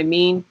 You know what I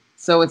mean?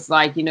 So it's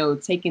like,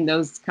 taking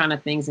those kind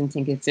of things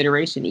into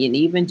consideration and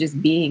even just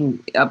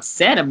being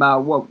upset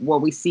about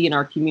what we see in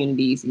our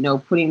communities,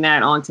 putting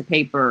that onto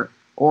paper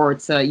or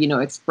to,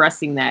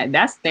 expressing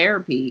that's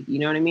therapy. You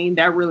know what I mean?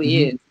 That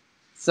really is.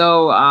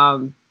 So,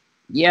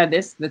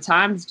 the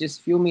times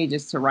just fuel me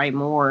just to write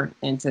more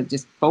and to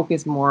just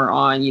focus more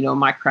on,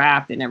 my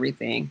craft and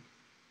everything.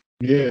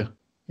 Yeah.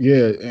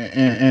 Yeah,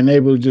 and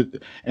able to,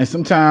 and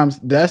sometimes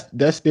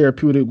that's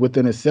therapeutic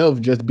within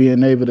itself. Just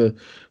being able to,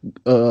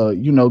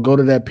 go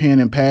to that pen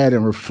and pad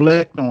and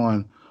reflect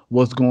on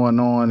what's going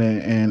on,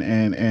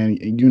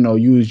 and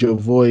use your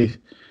voice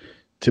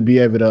to be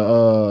able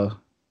to,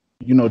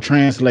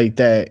 translate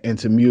that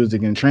into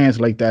music and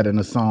translate that in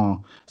a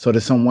song, so that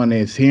someone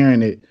is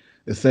hearing it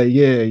and say,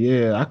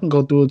 yeah, I can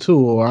go through it too,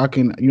 or I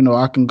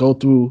can go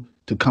through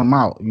to come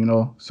out.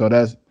 So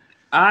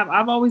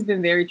I've always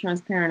been very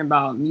transparent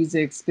about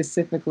music,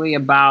 specifically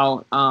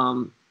about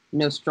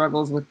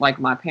struggles with like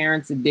my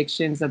parents'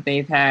 addictions that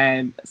they've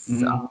had.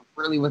 Mm-hmm.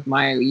 Really with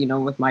my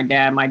with my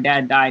dad. My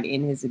dad died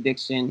in his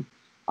addiction.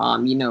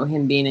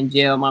 Him being in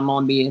jail, my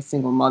mom being a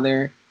single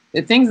mother.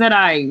 The things that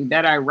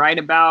I write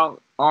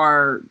about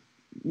are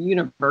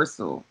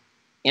universal.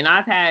 And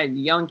I've had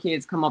young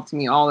kids come up to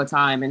me all the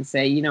time and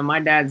say, my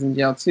dad's in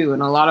jail too.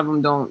 And a lot of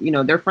them don't,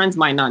 their friends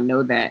might not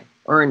know that.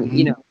 Or,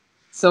 Mm-hmm.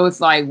 so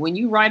it's like when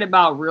you write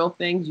about real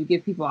things, you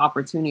give people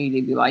opportunity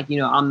to be like,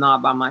 I'm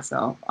not by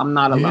myself. I'm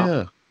not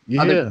alone.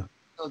 Yeah. Other Yeah. people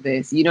feel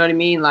this. You know what I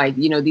mean? Like,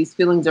 these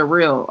feelings are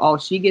real. Oh,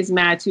 she gets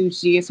mad too.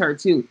 She gets hurt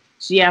too.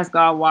 She asks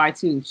God why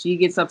too. She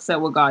gets upset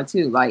with God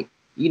too. Like,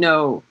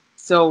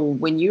 so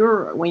when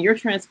you're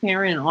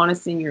transparent and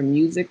honest in your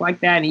music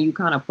like that and you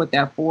kind of put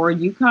that forward,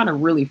 you kind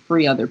of really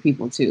free other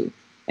people too.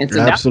 And so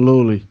that's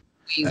Absolutely.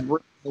 always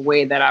written the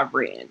way that I've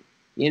written.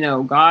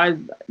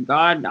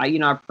 God,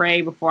 I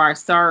pray before I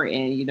start,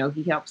 and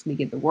He helps me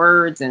get the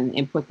words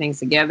and put things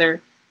together.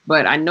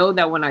 But I know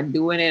that when I'm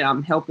doing it,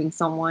 I'm helping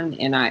someone,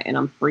 and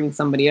I'm freeing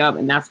somebody up,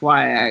 and that's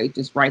why I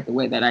just write the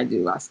way that I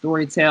do. I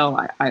story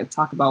tell. I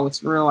talk about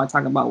what's real. I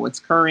talk about what's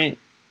current,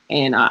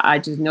 and I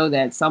just know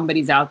that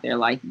somebody's out there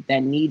like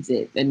that needs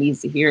it, that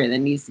needs to hear it, that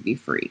needs to be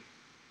free.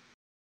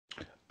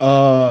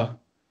 Uh,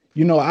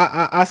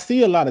 I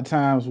see a lot of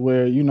times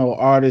where,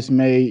 artists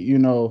may,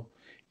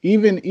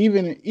 even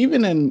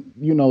in,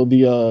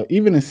 the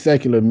even in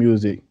secular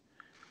music,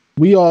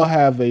 we all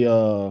have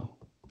a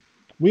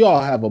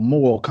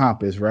moral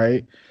compass,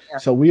 right? Yeah.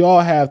 So we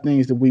all have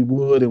things that we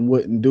would and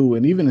wouldn't do.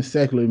 And even in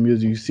secular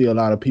music, you see a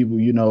lot of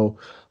people,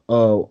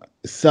 uh,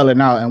 selling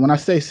out. And when I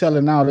say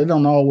selling out, it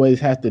don't always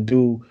have to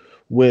do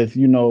with,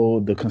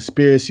 the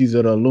conspiracies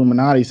of the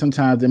Illuminati.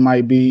 Sometimes it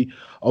might be,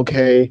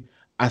 okay,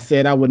 I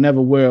said I would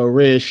never wear a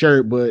red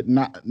shirt, but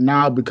not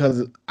now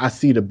because I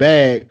see the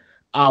bag,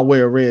 I'll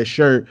wear a red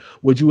shirt.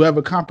 Would you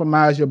ever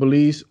compromise your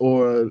beliefs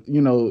or,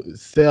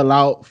 sell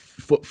out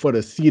for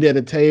the seat at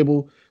the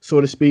table,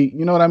 so to speak?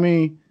 You know what I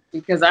mean?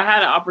 Because I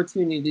had an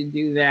opportunity to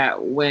do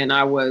that when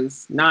I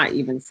was not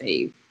even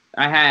saved.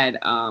 I had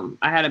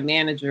a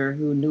manager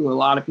who knew a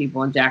lot of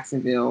people in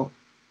Jacksonville,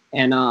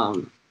 and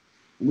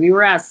we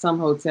were at some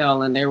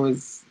hotel, and there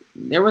was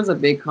a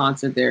big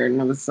concert there, and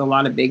there was a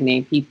lot of big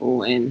name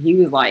people, and he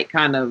was like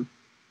kind of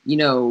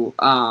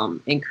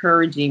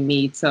encouraging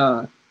me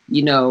to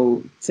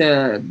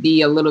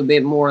be a little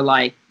bit more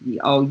like,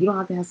 oh, you don't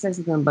have to have sex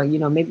with them, but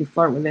maybe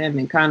flirt with them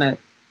and kind of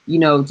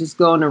just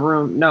go in the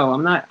room. No,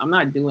 I'm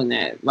not doing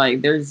that.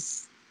 Like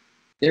there's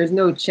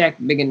no check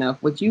big enough.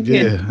 What you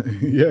can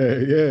Yeah, yeah,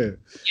 yeah,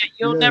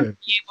 you'll never yeah.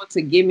 be able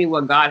to give me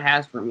what God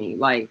has for me.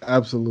 Like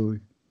Absolutely.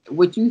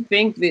 what you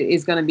think that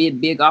is going to be a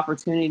big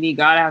opportunity,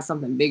 God has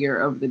something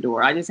bigger over the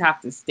door. I just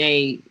have to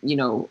stay,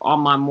 on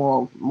my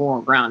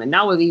moral ground. And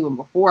that was even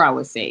before I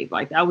was saved.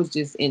 Like that was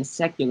just in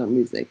secular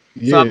music.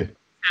 So I Yeah.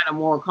 had a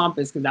moral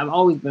compass because I've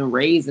always been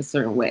raised a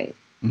certain way.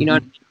 You know,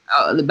 Hmm.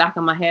 in the back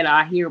of my head,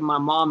 I hear my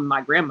mom and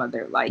my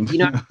grandmother, like,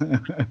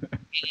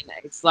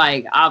 it's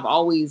like I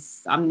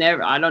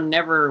don't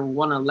never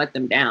want to let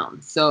them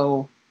down.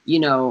 So,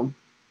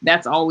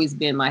 that's always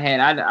been my head.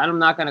 I'm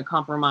not going to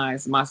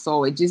compromise my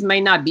soul. It just may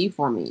not be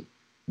for me.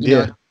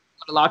 Yeah,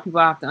 A lot of people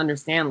have to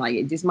understand, like,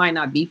 it just might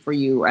not be for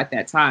you at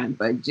that time.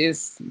 But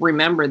just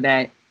remember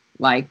that,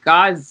 like,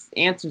 God's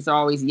answers are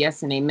always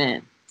yes and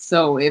amen.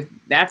 So if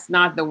that's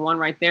not the one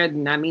right there,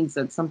 then that means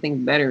that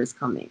something better is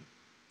coming.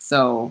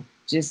 So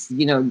just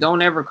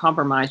don't ever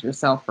compromise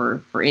yourself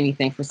for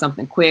anything, for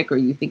something quick, or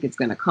you think it's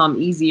going to come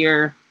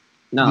easier.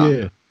 No.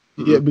 yeah,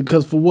 yeah. Mm-mm.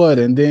 Because for what?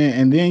 And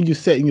then you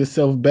setting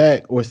yourself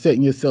back or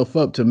setting yourself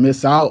up to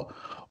miss out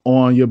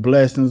on your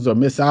blessings or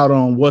miss out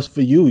on what's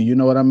for you. You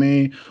know what I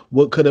mean?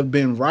 What could have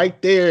been right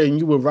there, and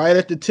you were right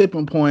at the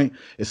tipping point.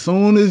 As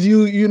soon as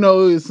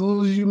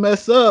you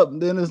mess up,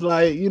 then it's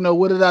like,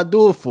 what did I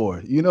do it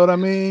for? You know what I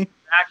mean?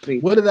 Exactly.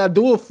 What did I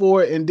do it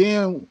for? And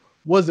then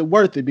was it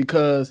worth it?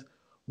 Because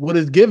what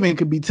is given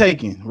could be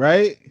taken,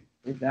 right?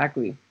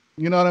 Exactly.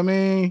 You know what I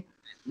mean?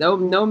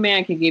 No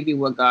man can give you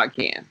what God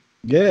can.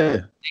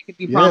 Yeah, It could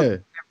be promised yeah,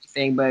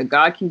 everything, but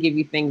God can give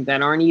you things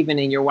that aren't even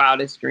in your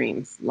wildest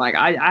dreams. Like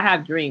I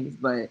have dreams,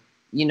 but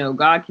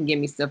God can give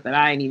me stuff that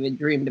I ain't even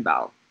dreamed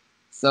about.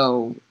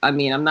 So I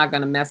mean, I'm not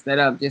gonna mess that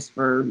up just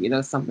for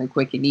something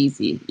quick and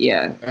easy.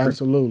 Yeah.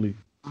 absolutely.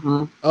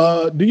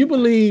 Mhm. Do you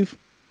believe?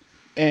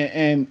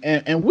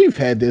 And we've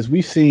had this.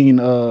 We've seen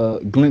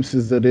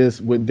glimpses of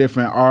this with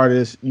different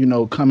artists,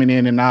 coming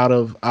in and out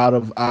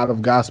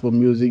of gospel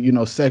music.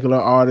 Secular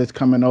artists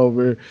coming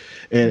over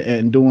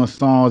and doing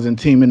songs and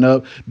teaming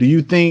up. Do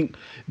you think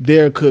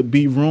there could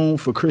be room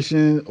for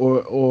Christian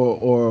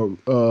or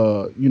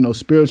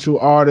spiritual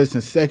artists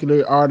and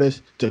secular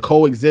artists to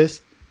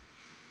coexist?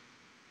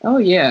 Oh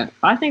yeah,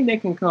 I think they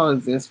can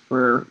coexist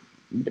for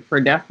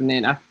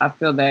definite. I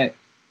feel that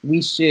we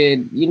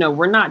should.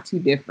 We're not too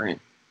different.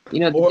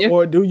 The Or difference.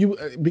 or do you,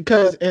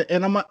 because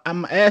and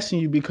I'm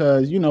asking you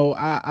because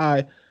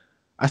I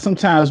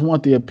sometimes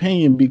want the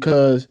opinion,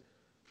 because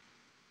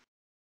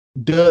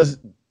does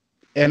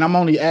And I'm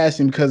only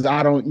asking because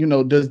I don't,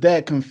 does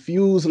that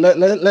confuse?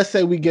 Let's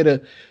say we get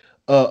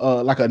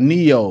like a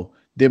Neo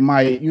that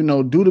might,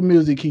 do the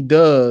music he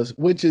does,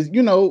 which is,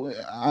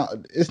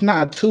 it's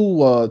not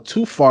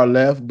too far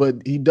left, but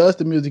he does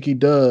the music he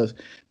does.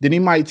 Then he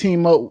might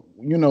team up,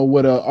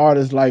 with an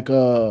artist like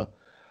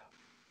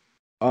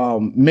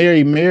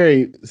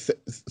Mary,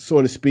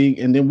 so to speak,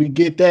 and then we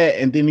get that,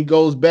 and then he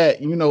goes back.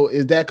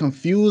 Is that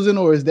confusing,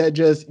 or is that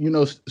just,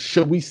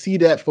 should we see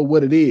that for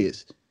what it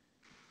is?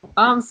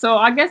 So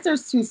I guess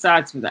there's two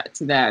sides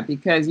to that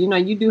because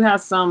you do have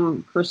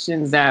some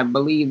Christians that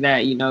believe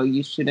that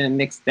you shouldn't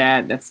mix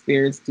that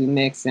spirits do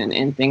mix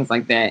and things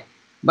like that.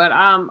 But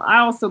I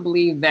also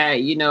believe that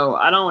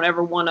I don't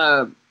ever want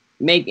to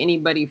make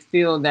anybody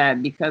feel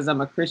that because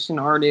I'm a Christian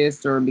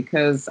artist or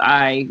because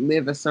I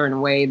live a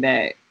certain way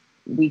that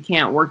we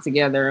can't work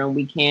together and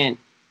we can't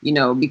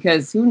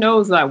because who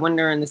knows, like, when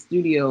they're in the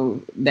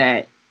studio,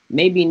 that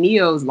maybe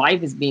Neo's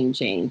life is being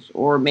changed,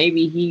 or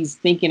maybe he's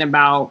thinking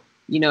about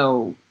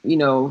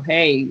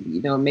hey,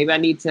 maybe I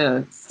need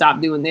to stop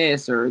doing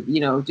this, or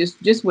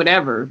just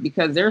whatever,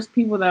 because there's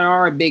people that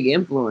are a big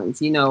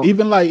influence.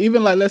 Even like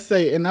let's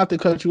say, and not to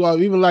cut you off,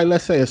 even like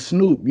let's say a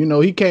Snoop,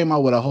 he came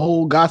out with a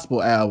whole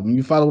gospel album.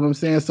 You follow what I'm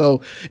saying? So,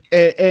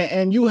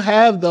 and you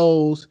have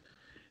those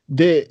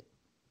that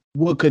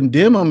will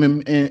condemn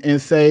him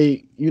and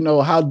say,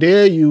 how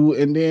dare you?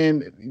 And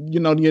then,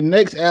 your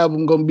next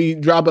album gonna be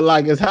Drop It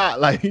Like It's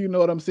Hot, like, you know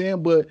what I'm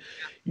saying? But,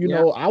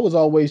 Yeah. I was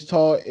always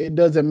taught it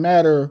doesn't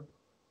matter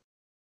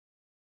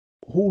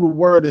who the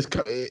word is.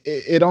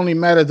 It only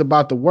matters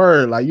about the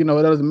word. Like, it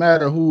doesn't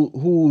matter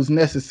who's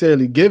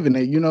necessarily giving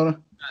it,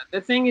 The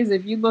thing is,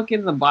 if you look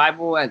in the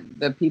Bible at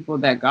the people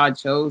that God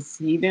chose,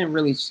 He didn't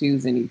really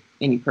choose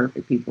any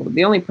perfect people.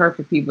 The only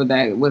perfect people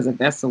that was a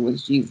vessel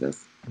was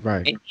Jesus.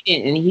 Right.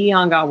 And he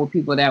hung out with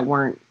people that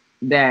weren't,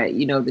 that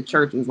the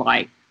church was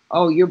like,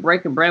 oh, you're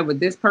breaking bread with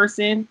this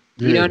person,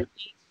 Yeah. what I mean?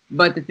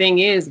 But the thing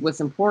is,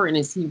 what's important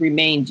is he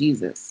remained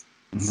Jesus.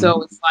 Mm-hmm.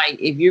 So it's like,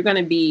 if you're going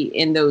to be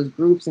in those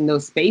groups, in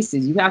those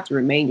spaces, you have to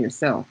remain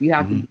yourself. You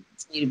have Mm-hmm. to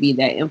continue to be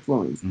that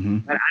influence. Mm-hmm.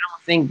 But I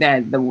don't think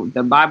that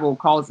the Bible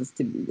calls us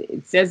to.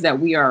 It says that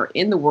we are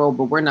in the world,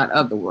 but we're not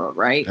of the world,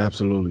 right?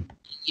 Absolutely.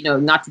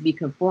 Not to be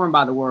conformed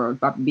by the world,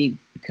 but to be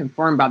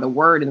conformed by the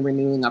word and the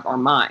renewing of our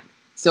mind.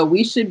 So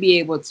we should be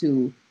able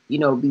to, be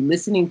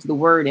listening to the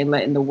word and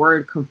letting the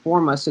word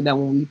conform us, so that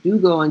when we do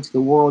go into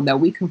the world, that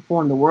we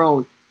conform the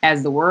world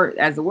as the word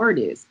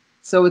is.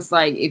 So it's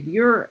like, if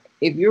you're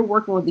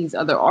working with these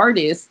other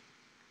artists,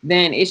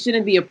 then it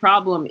shouldn't be a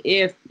problem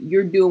if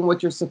you're doing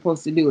what you're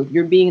supposed to do, if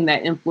you're being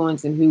that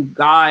influence in who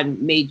God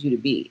made you to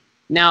be.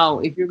 Now,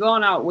 if you're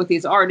going out with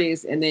these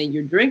artists and then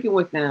you're drinking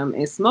with them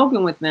and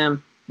smoking with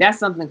them, that's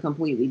something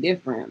completely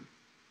different.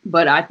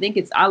 But I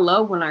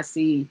love when I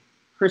see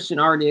Christian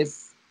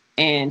artists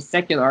and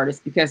secular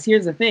artists, because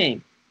here's the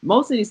thing.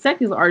 Most of these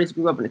secular artists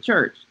grew up in the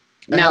church.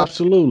 Now,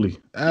 Absolutely.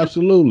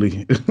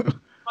 Absolutely.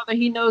 brother,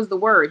 he knows the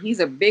word. He's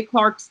a big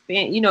Clark's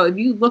fan. If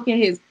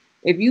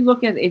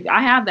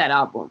I have that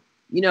album,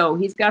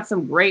 he's got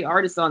some great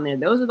artists on there.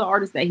 Those are the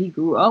artists that he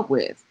grew up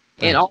with.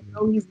 And Absolutely.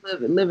 although he's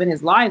living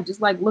his life,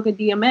 just like, look at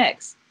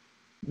DMX.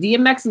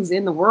 DMX was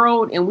in the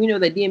world, and we know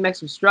that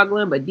DMX was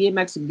struggling, but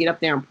DMX would get up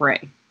there and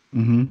pray.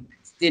 Mm-hmm.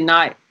 Did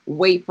not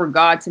wait for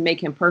God to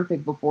make him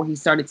perfect before he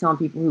started telling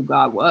people who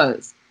God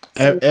was.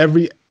 So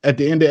Every At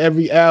the end of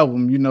every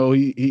album,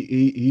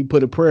 he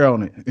put a prayer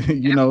on it.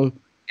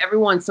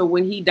 everyone. So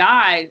when he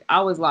died,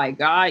 I was like,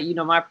 God,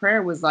 my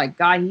prayer was like,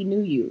 God, he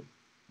knew you.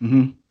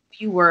 Mm-hmm.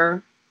 You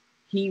were.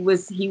 He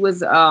was. He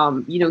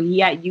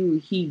had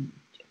you. He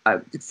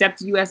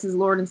accepted you as his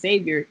Lord and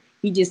Savior.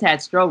 He just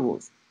had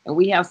struggles, and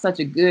we have such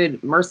a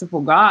good,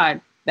 merciful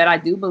God that I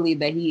do believe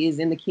that he is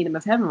in the kingdom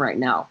of heaven right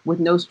now with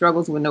no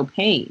struggles, with no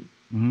pain,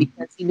 Mm-hmm.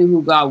 because he knew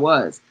who God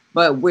was.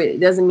 But it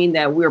doesn't mean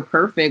that we're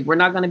perfect. We're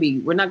not going to be.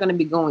 We're not going to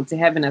be going to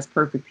heaven as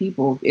perfect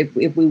people. If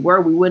we were,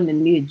 we wouldn't have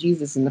needed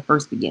Jesus in the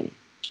first beginning.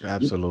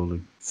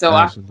 Absolutely. So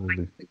I feel like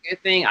Absolutely. it's a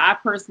good thing. I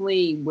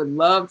personally would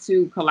love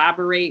to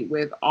collaborate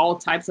with all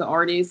types of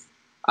artists,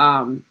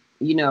 and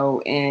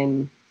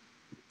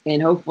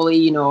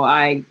hopefully,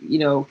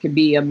 could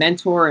be a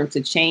mentor and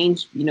to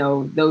change,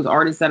 those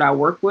artists that I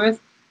work with.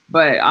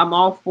 But I'm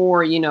all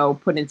for,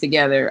 putting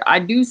together. I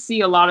do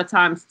see a lot of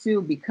times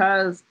too,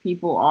 because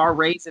people are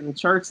raised in the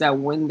church, that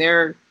when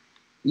their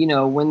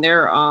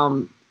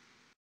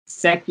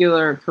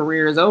secular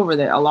career is over,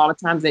 that a lot of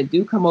times they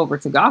do come over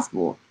to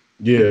gospel.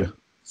 Yeah.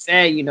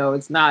 Say,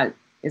 it's not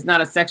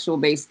a sexual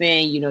based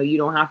thing. You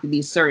don't have to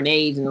be a certain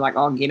age and like,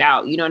 I'll get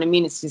out. You know what I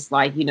mean? It's just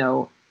like,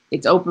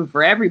 it's open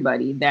for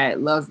everybody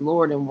that loves the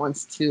Lord and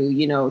wants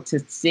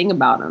to sing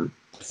about him.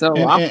 So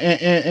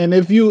And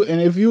if you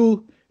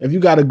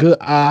got a good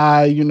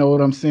eye, you know what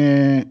I'm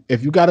saying?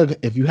 If you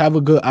have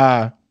a good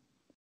eye,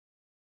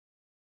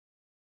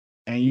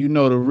 and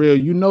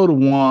the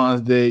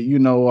ones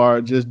that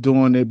are just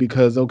doing it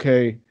because,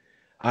 okay,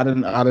 I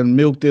done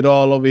milked it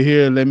all over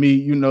here. Let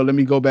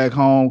me go back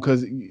home,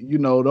 because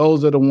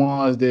those are the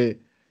ones that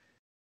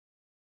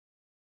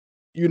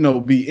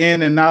be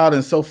in and out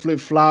and so flip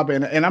flop.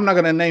 And I'm not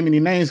gonna name any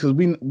names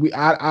because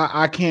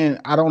I can't,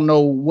 I don't know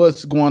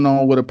what's going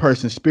on with a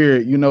person's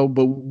spirit,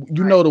 but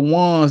Right. the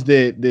ones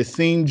that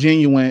seem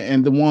genuine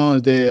and the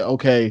ones that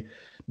okay,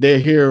 they're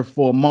here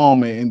for a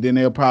moment and then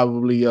they'll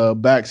probably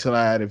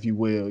backslide, if you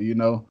will. If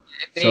they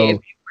if So they,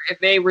 if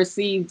they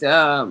received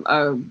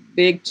a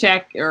big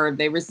check or if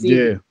they received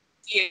a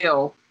yeah,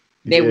 deal,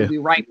 they would yeah, be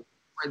right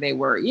where they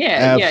were.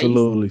 Yeah, yeah,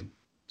 absolutely.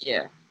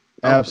 yeah.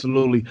 Oh, for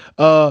Absolutely.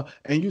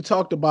 And you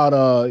talked about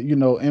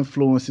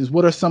influences.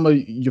 What are some of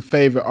your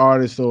favorite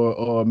artists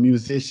or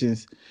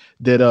musicians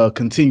that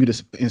continue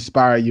to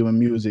inspire you in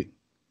music?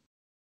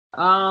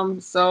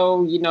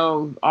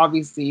 So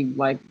obviously,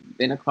 like,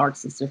 been a Clark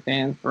sister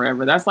fan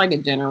forever. That's like a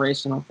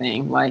generational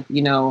thing. Like,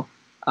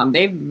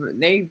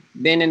 they've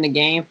been in the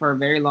game for a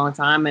very long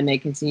time, and they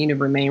continue to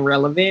remain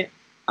relevant.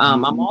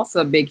 I'm Hmm.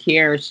 also a big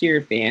Kiara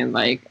Shear fan.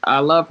 Like, I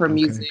love her Okay.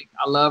 music.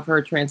 I love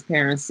her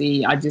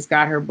transparency. I just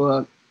got her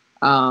book.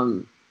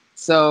 Um,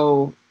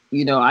 so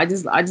I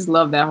just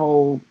love that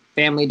whole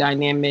family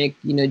dynamic.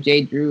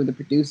 Jay Drew, the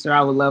producer,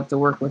 I would love to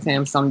work with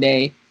him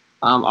someday.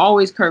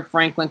 Always Kirk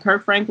Franklin.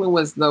 Kirk Franklin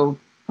was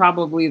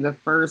probably the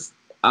first,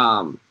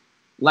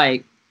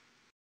 like,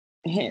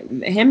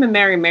 him and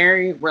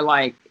Mary were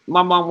like,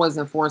 my mom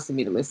wasn't forcing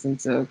me to listen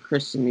to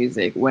Christian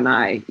music when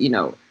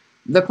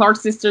the Clark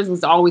sisters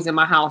was always in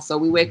my house. So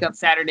we wake up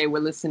Saturday, we're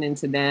listening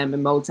to them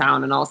and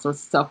Motown and all sorts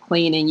of stuff,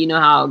 cleaning, you know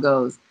how it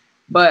goes.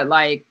 But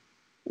like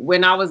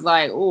when I was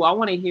like, oh, I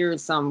want to hear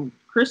some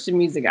Christian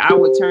music, I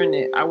would turn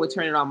it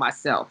on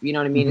myself. You know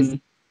what I mean? Hmm.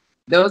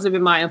 Those have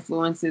been my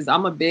influences.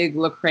 I'm a big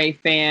Lecrae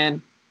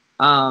fan.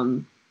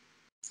 Um,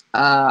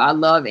 I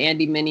love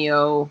Andy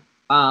Mineo.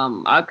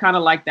 I kind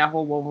of like that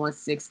whole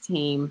 116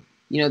 team.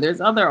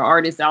 There's other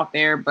artists out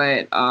there,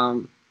 but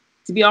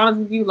to be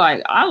honest with you,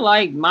 like, I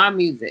like my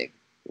music.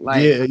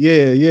 Like, Yeah,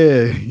 yeah,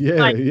 yeah, yeah,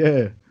 like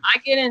yeah, I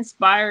get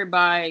inspired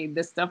by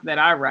the stuff that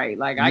I write.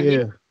 Like, I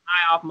get yeah,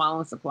 high off my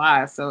own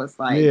supply. So it's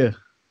like, yeah,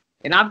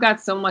 and I've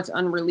got so much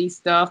unreleased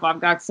stuff. I've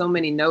got so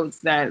many notes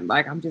that,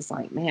 like, I'm just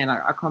like, man,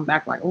 I come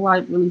back like, oh, I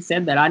really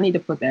said that. I need to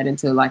put that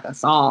into like a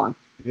song.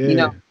 You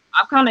know, yeah,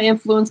 I'm kind of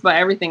influenced by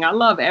everything. I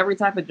love every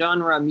type of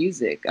genre of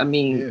music.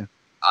 yeah.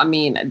 I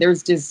mean,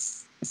 there's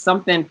just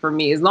something for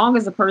me. As long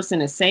as a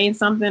person is saying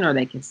something or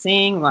they can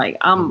sing, like,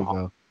 There I'm, we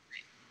go.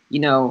 you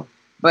know,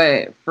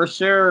 but for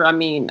sure, I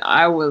mean,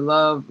 I would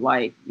love,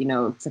 like,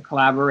 to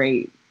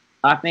collaborate.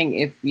 I think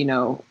if,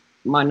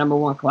 my number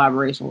one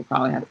collaboration would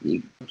probably have to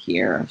be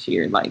Kiera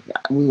Shear. Like,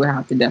 we would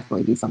have to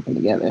definitely do something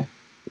together.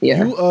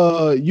 Yeah.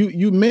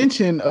 You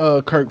mentioned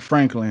Kirk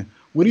Franklin.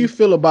 What do you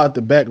feel about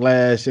the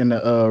backlash and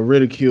the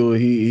ridicule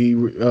he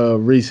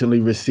recently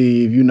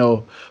received?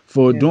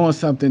 For Yeah. doing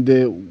something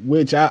that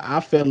which I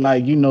felt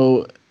like in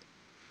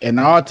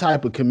our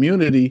type of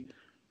community,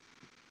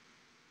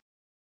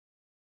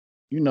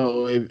 if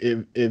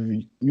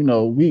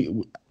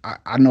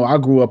I know I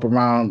grew up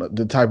around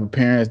the type of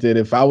parents that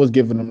if I was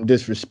giving them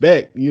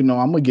disrespect, I'm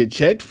gonna get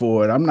checked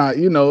for it. I'm not,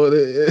 like,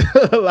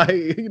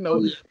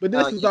 Oh, yeah. but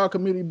No, this is our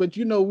community. But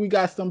we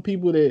got some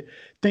people that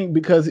think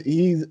because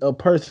he's a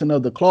person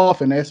of the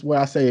cloth, and that's where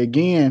I say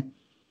again,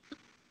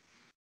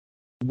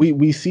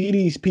 we see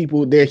these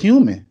people, they're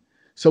human.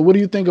 So what do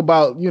you think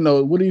about,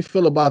 what do you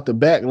feel about the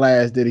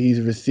backlash that he's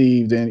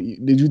received?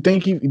 And do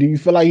you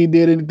feel like he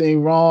did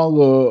anything wrong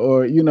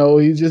or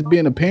he's just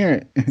being a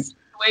parent?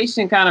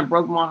 situation kind of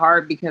broke my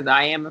heart because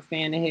I am a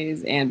fan of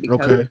his, and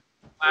because Okay.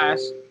 Flash,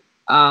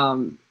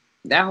 um,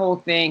 that whole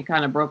thing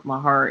kind of broke my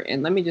heart.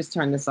 And let me just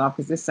turn this off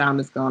because this sound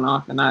is going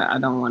off, and I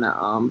don't want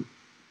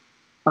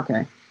to.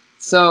 Okay,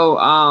 so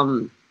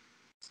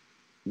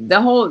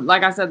the whole,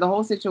 like I said, the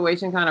whole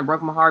situation kind of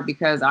broke my heart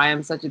because I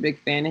am such a big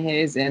fan of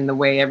his and the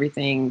way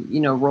everything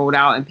rolled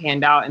out and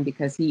panned out, and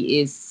because he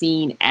is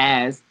seen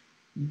as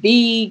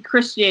the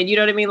Christian. You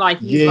know what I mean? Like,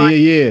 he's Yeah, like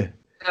yeah, yeah.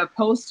 a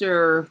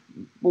poster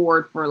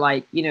board for,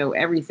 like,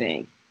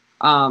 everything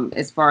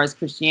as far as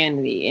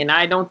Christianity. And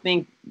I don't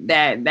think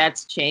that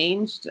that's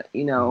changed.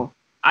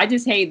 I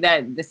just hate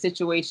that the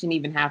situation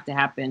even have to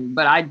happen.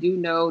 But I do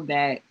know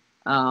that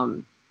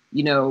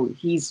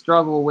he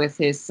struggled with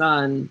his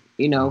son,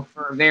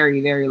 for a very,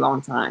 very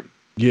long time.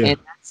 Yeah. And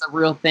that's a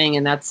real thing,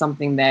 and that's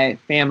something that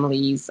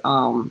families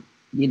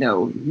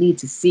need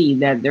to see,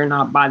 that they're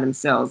not by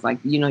themselves. Like,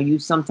 you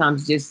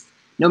sometimes just,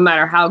 no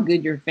matter how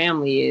good your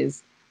family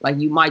is, like,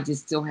 you might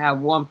just still have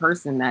one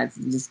person that's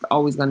just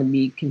always going to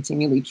be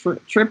continually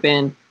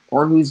tripping,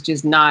 or who's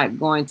just not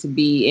going to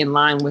be in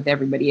line with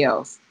everybody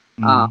else.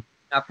 Uh, Hmm.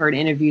 I've heard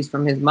interviews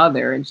from his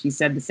mother, and she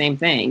said the same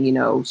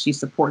thing. She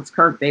supports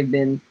Kirk. They've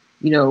been,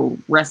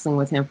 wrestling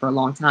with him for a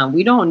long time.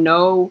 We don't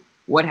know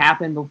what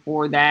happened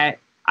before that.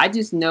 I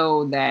just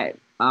know that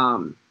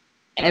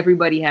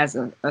everybody has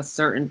a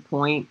certain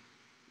point.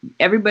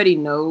 Everybody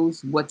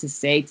knows what to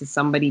say to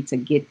somebody to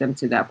get them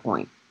to that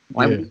point.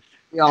 Like, Yeah.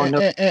 we all know.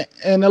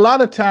 And a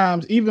lot of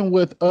times, even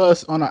with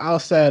us on the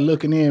outside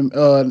looking in,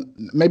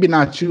 maybe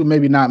not you,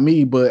 maybe not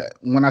me, but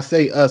when I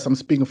say us, I'm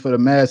speaking for the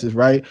masses,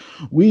 right?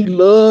 We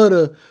love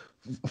to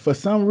for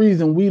some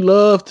reason we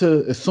love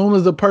to, as soon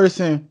as a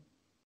person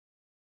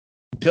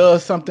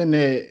does something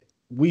that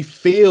we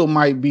feel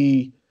might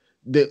be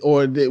that,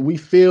 or that we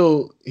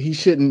feel he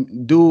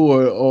shouldn't do,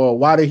 or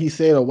why did he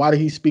say it, or why did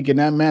he speak in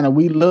that manner,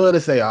 we love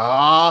to say,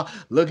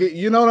 look at,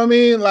 you know what I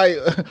mean, like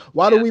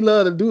why do Yeah. we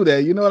love to do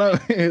that, you know what I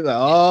mean?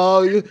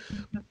 Like,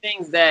 The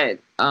things that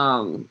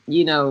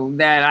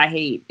that I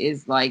hate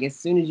is like as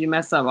soon as you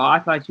mess up, oh, I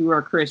thought you were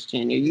a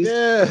Christian. Or you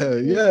yeah,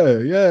 yeah,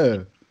 yeah,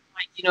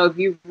 like, if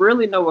you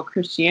really know what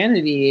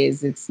Christianity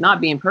is, it's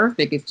not being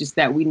perfect. It's just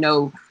that we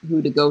know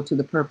who to go to,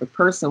 the perfect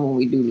person, when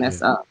we do yeah,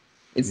 mess up.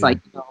 It's yeah, like,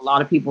 a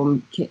lot of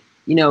people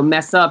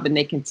mess up and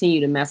they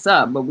continue to mess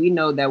up, but we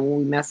know that when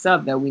we mess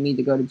up, that we need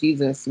to go to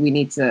Jesus. We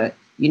need to,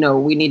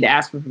 we need to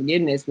ask for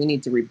forgiveness. We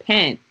need to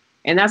repent.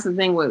 And that's the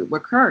thing with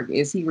Kirk,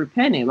 is he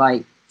repented.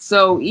 Like,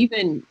 so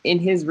even in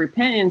his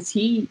repentance,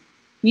 he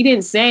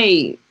didn't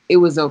say it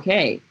was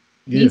okay.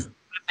 yeah, He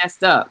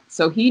messed up.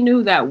 So he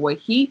knew that what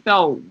he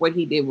felt, what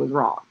he did was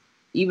wrong.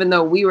 Even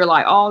though we were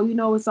like, oh,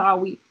 it's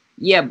all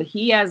yeah, but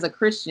he as a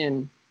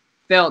Christian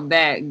felt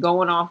that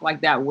going off like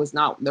that was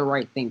not the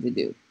right thing to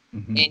do.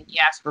 mm-hmm. And he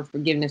asked for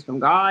forgiveness from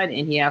God,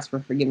 and he asked for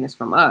forgiveness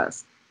from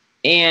us.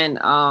 And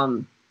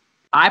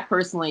I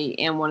personally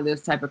am one of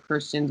those type of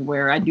Christians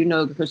where I do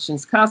know the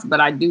Christians cuss,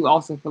 but I do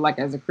also feel like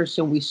as a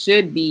Christian, we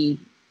should be,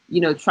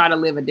 try to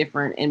live a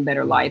different and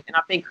better life. And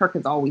I think Kirk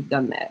has always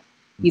done that.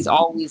 He's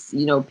always,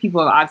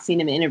 people, I've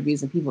seen him in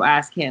interviews and people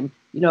ask him,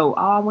 oh,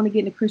 I want to get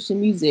into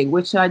Christian music.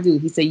 What should I do?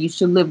 He said, you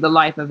should live the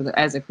life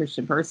as a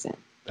Christian person.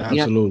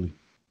 Absolutely.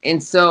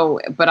 And so,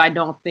 but I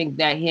don't think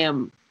that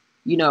him,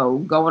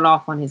 going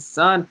off on his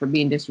son for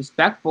being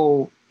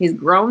disrespectful, his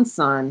grown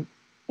son,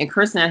 and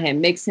cursing at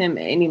him makes him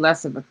any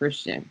less of a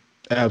Christian.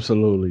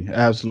 Absolutely,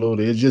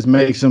 absolutely. It just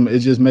makes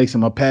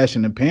him a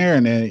passionate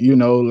parent.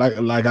 And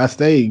like I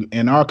say,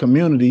 in our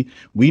community,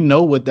 we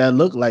know what that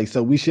looked like.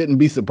 So we shouldn't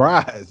be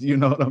surprised. You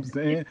know what I'm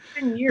saying? It's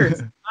been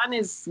years. Mine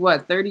is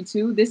what,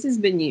 32? This has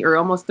been or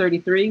almost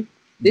 33.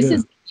 This Yeah.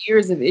 is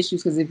years of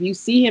issues, because if you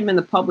see him in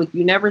the public,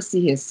 you never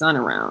see his son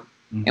around.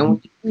 Mm-hmm. And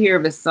when you hear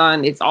of his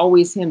son, it's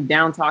always him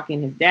down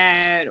talking his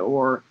dad,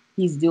 or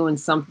he's doing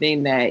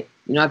something that,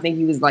 I think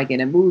he was like in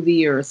a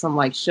movie or some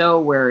like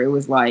show where it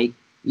was like,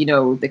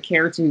 the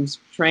character who's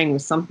portraying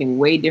was something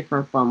way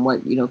different from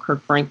what,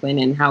 Kirk Franklin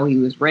and how he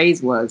was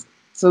raised was.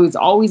 So he's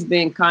always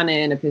been kind of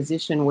in a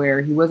position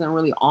where he wasn't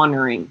really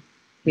honoring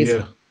his.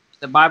 Yeah.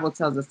 The Bible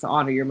tells us to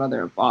honor your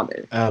mother and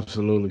father.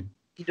 Absolutely.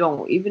 You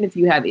don't, even if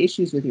you have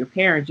issues with your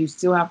parents, you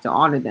still have to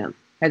honor them.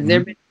 Has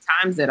there been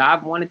times that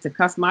I've wanted to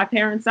cuss my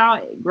parents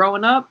out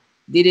growing up?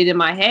 Did it in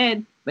my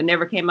head, but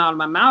never came out of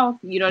my mouth.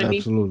 You know what I mean?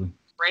 Absolutely.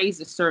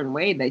 Raised a certain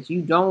way that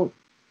you don't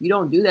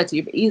do that to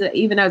you.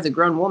 Even as a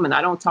grown woman,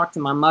 I don't talk to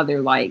my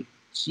mother like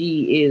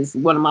she is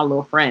one of my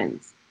little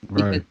friends.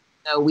 Right.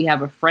 Because we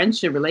have a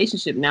friendship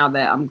relationship now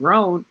that I'm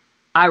grown.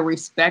 I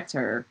respect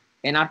her,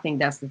 and I think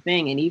that's the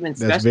thing. And even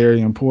that's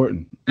very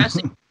important.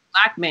 Especially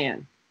Black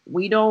man,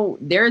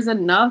 there's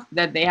enough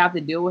that they have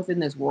to deal with in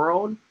this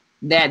world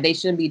that they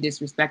shouldn't be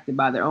disrespected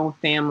by their own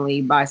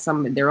family, by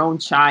their own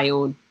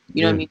child.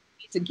 You know what I mean?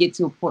 We need to get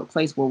to a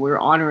place where we're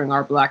honoring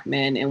our Black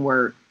men and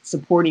we're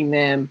supporting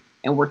them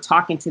and we're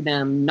talking to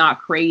them,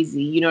 not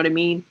crazy. You know what I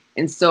mean?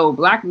 And so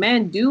Black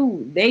men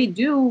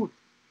do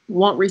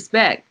want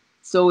respect.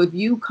 So if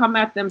you come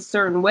at them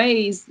certain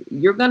ways,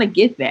 you're going to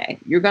get that.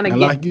 You're going to get,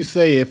 like you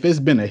say, if it's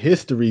been a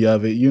history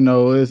of it,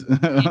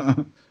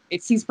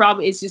 it's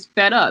it's just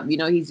fed up.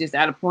 He's just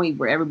at a point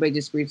where everybody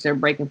just reached their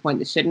breaking point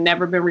that should have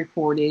never been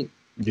reported.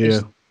 Yeah.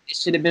 It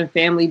should have been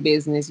family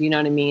business. You know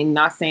what I mean?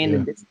 Not saying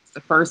that this is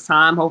the first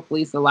time.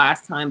 Hopefully it's the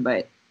last time,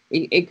 but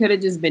it could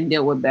have just been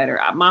dealt with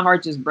better. My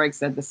heart just breaks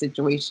that the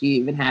situation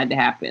even had to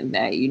happen,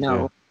 that,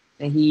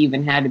 that he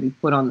even had to be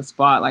put on the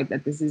spot like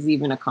that. This is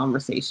even a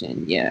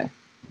conversation. Yeah.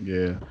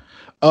 Yeah.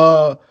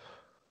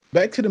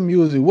 Back to the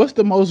music. What's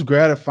the most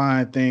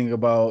gratifying thing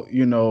about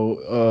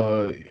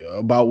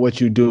about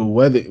what you do?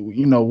 Whether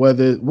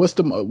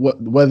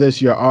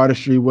it's your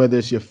artistry, whether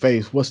it's your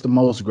face, what's the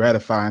most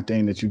gratifying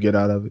thing that you get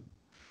out of it?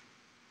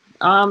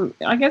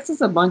 I guess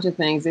it's a bunch of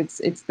things.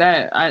 It's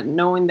that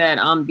knowing that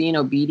I'm being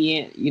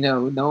obedient,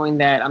 knowing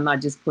that I'm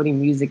not just putting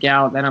music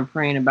out, that I'm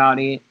praying about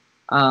it,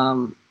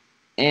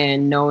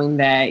 and knowing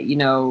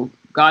that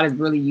God is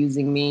really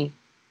using me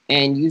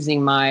and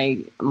using my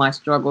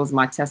struggles,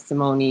 my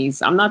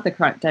testimonies. I'm not the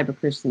type of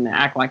Christian to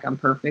act like I'm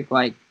perfect.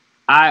 Like,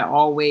 I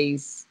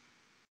always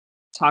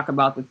talk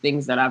about the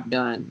things that I've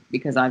done,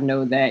 because I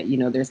know that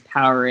there's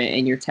power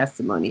in your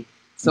testimony.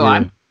 So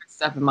I put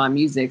stuff in my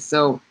music.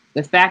 So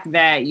the fact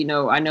that,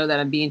 I know that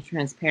I'm being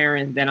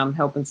transparent, that I'm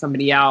helping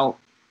somebody out.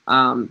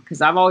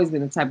 Because I've always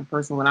been the type of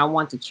person, when I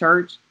went to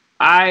church,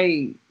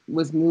 I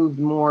was moved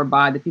more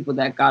by the people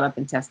that got up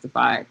and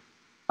testified,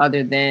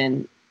 other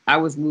than I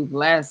was moved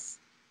less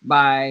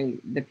by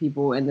the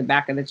people in the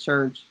back of the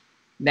church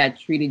that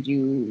treated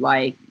you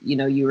like,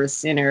 you were a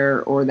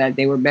sinner, or that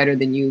they were better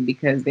than you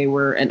because they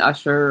were an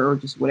usher or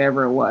just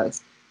whatever it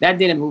was. That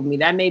didn't move me.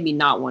 That made me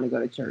not want to go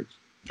to church.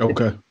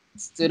 Okay.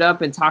 Stood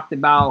up and talked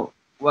about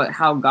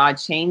how God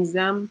changed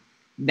them.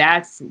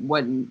 that's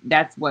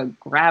what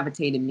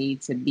gravitated me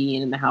to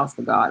being in the house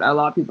of God. A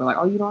lot of people are like,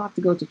 oh, you don't have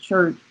to go to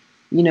church,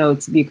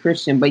 to be a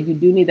Christian, but you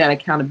do need that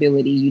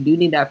accountability. You do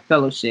need that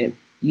fellowship.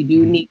 You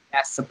do Mhm. need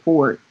that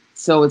support.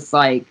 So it's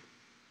like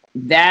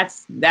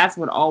that's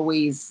what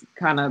always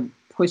kind of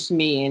pushed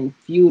me and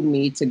fueled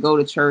me to go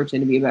to church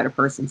and to be a better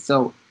person.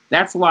 So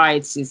that's why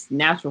it's just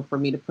natural for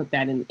me to put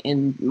that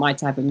in my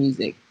type of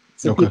music.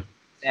 So Okay. people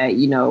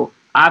that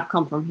I've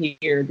come from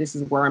here. This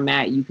is where I'm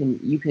at. You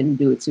can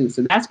do it too.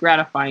 So that's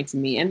gratifying to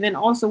me. And then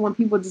also when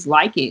people just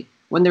like it,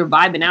 when they're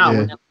vibing out, Yeah.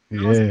 when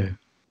they're Yeah.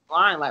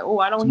 line, like, oh,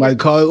 I don't hear Somebody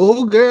call it,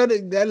 oh girl,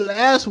 that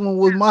last one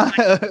was mine.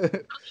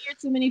 hear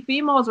too many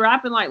females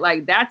rapping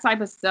like that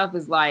type of stuff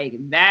is like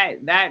that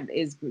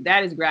is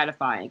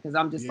gratifying because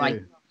I'm just like,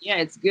 Yeah.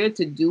 yeah, it's good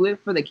to do it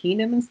for the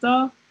kingdom and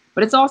stuff,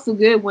 but it's also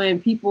good when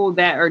people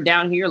that are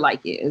down here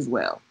like it as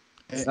well.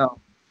 And, So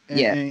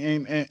yeah.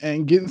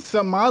 and getting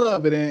something out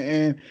of it,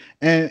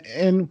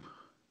 and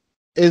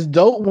it's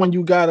dope when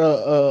you got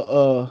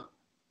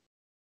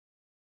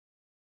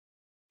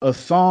a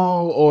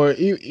song, or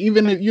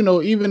even if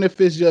even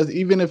if it's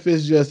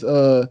just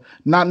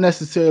not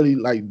necessarily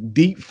like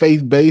deep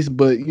faith based,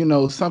 but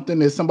something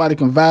that somebody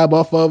can vibe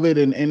off of it,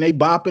 and they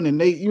bopping, and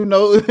they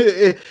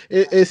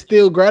it's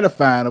still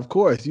gratifying, of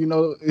course.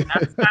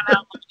 That's kind of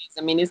how it is.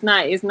 I mean, it's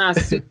not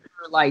super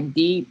like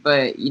deep,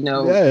 but Yeah.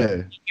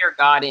 you hear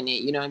God in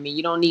it. You know what I mean?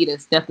 You don't need a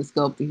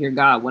stethoscope to hear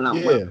God when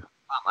I'm Yeah.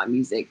 about my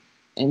music.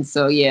 And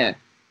so yeah,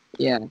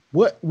 yeah.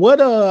 What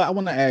I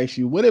want to ask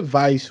you, what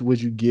advice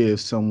would you give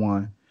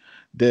someone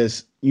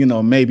that's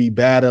maybe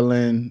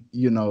battling,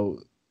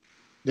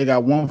 they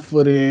got one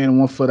foot in,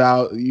 one foot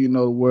out, the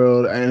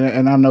world.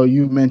 And I know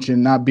you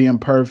mentioned not being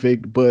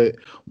perfect, but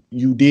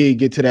you did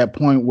get to that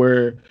point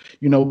where,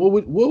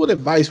 what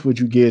advice would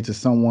you give to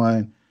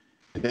someone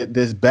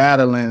that's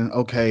battling?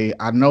 Okay,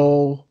 I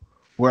know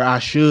where I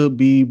should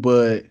be,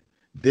 but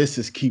this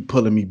is keep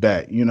pulling me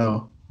back.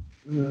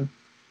 Mhm.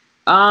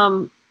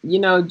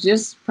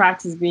 Just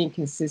practice being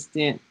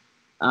consistent.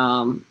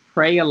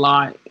 Pray a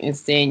lot and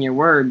stay in your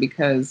word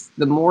because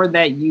the more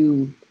that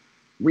you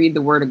read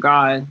the word of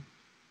God,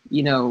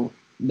 you know,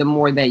 the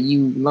more that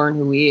you learn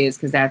who he is,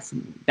 because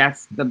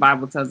that's the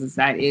Bible tells us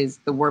that is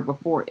the word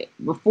before it.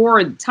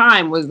 Before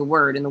time was the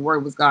word, and the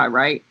word was God,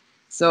 right?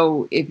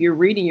 So if you're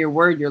reading your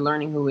word, you're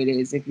learning who it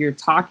is. If you're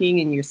talking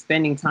and you're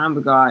spending time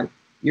with God,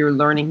 you're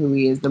learning who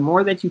he is. The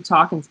more that you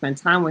talk and spend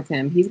time with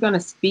him, he's going to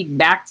speak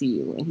back to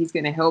you and he's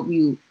going to help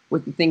you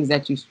with the things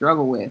that you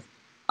struggle with.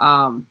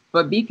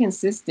 But be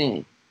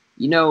consistent.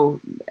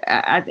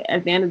 At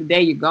the end of the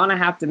day, you're going to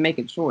have to make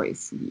a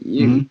choice.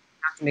 You Hmm.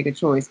 have to make a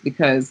choice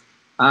because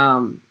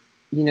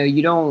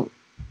you don't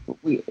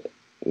we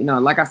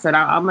like I said,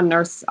 I'm a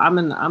nurse. I'm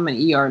an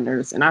ER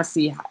nurse, and I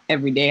see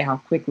every day how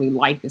quickly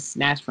life is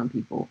snatched from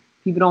people.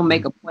 People don't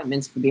make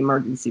appointments for the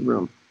emergency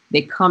room.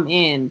 They come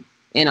in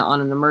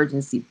on an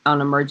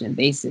emergent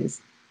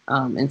basis.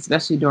 And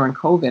especially during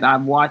COVID,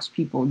 I've watched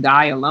people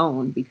die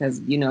alone because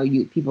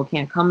people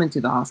can't come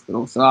into the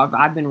hospital. So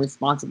I've been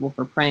responsible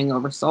for praying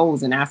over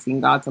souls and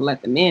asking God to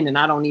let them in, and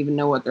I don't even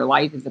know what their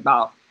life is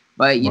about.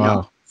 But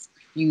Wow.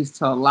 refuse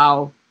to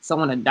allow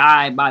someone to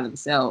die by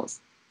themselves.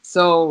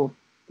 So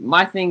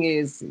my thing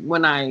is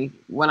when I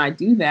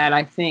do that,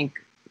 I think,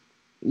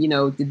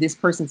 did this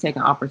person take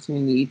an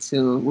opportunity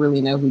to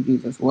really know who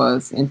Jesus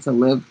was and to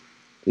live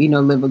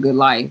a good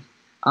life?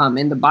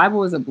 And the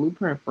Bible is a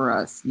blueprint for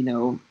us.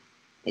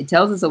 It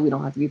tells us that we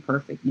don't have to be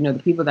perfect. The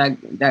people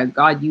that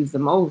God used the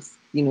most,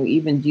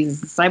 even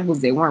Jesus' disciples,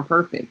 they weren't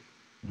perfect,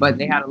 but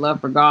they had a love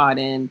for God,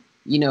 and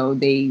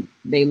they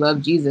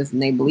loved Jesus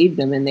and they believed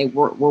him, and they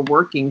were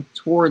working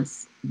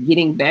towards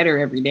getting better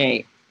every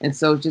day. And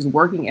so just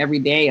working every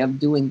day of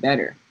doing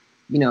better.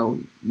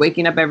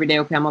 Waking up every day.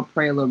 Okay, I'm gonna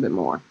pray a little bit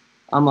more.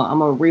 I'm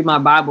gonna read my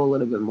Bible a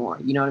little bit more.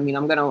 You know what I mean?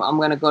 I'm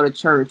gonna go to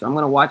church. I'm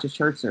gonna watch a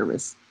church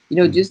service.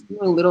 Mhm. Just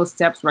doing little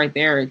steps right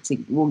there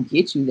will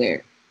get you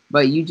there.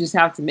 But you just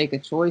have to make a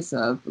choice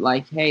of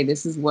like, hey,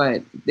 this is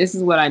what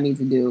I need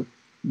to do.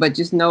 But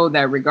just know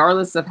that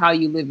regardless of how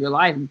you live your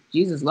life,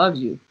 Jesus loves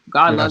you.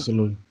 God Yeah, loves you.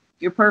 absolutely.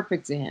 You're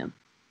perfect to him.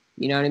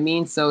 You know what I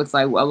mean? So it's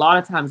like a lot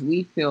of times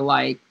we feel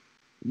like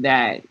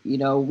that,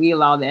 we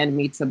allow the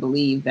enemy to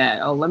believe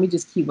that, oh, let me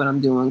just keep what I'm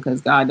doing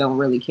because God don't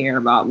really care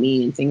about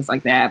me and things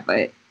like that.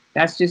 But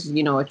that's just,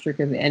 a trick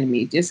of the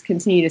enemy. Just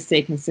continue to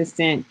stay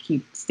consistent,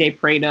 stay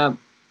prayed up,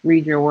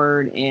 read your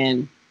word,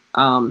 and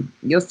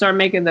you'll start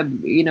making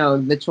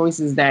the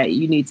choices that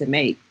you need to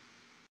make.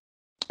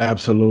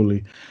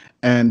 Absolutely.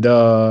 And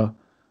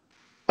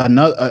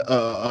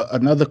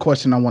another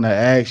question I want to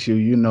ask you,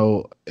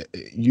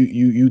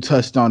 you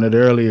touched on it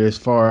earlier as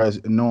far as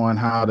knowing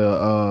how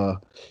to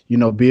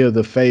build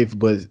the faith,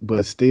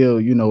 but still,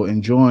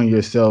 enjoying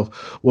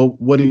yourself. Well,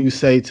 what do you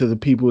say to the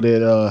people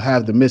that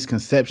have the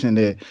misconception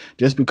that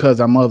just because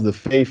I'm of the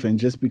faith and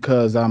just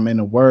because I'm in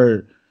the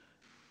word,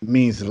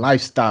 means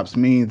life stops,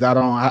 means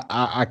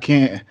I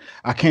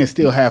can't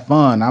still have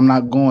fun. I'm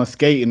not going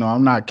skating, or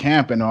I'm not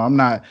camping, or I'm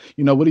not,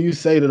 what do you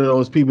say to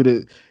those people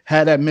that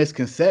had that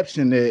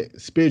misconception that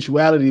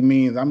spirituality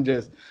means I'm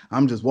just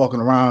walking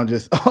around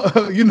just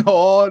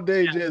all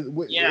day just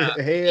Yeah.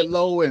 head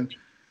low and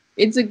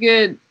It's a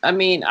good, I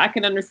mean, I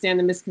can understand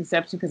the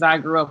misconception because I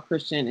grew up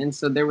Christian, and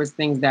so there was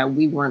things that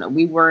we weren't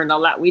a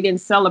lot, we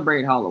didn't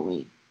celebrate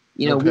Halloween.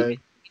 We okay.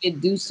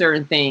 didn't do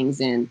certain things,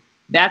 and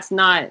that's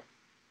not,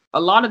 a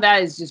lot of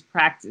that is just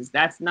practice.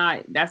 That's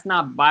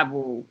not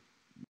Bible.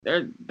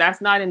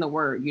 That's not in the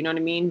word. You know what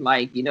I mean?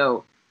 Like,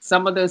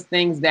 some of those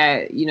things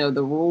that,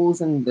 the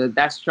rules and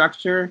that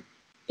structure,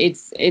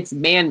 it's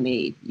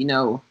man-made.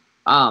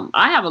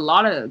 I have a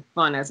lot of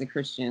fun as a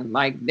Christian.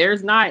 Like,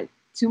 there's not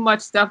too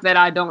much stuff that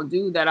I don't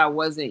do that I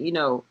wasn't,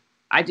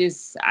 I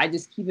just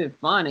keep it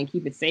fun and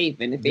keep it safe,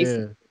 and if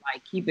Yeah.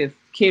 like keep it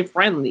kid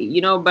friendly,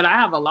 but I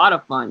have a lot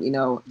of fun.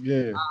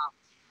 Yeah.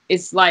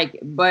 It's like,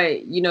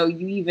 but you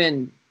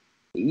even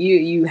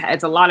you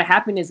it's a lot of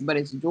happiness, but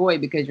it's joy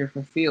because you're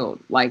fulfilled.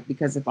 Like,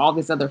 because if all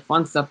this other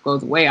fun stuff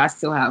goes away, I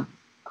still have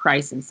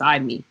Christ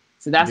inside me.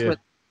 So that's Yeah. where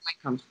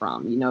joy comes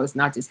from. It's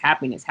not just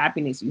happiness.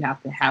 Happiness, you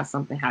have to have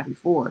something happy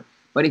for.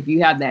 But if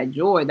you have that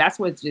joy, that's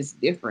what's just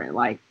different.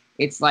 Like,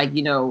 it's like,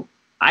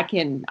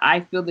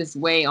 I feel this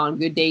way on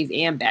good days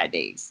and bad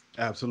days.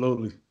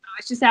 Absolutely.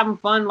 It's just having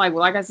fun.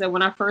 Like I said,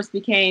 when I first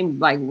became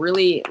like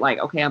really like,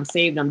 okay, I'm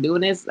saved, I'm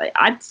doing this, like,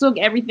 I took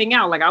everything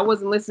out. Like, I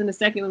wasn't listening to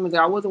secular music,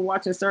 I wasn't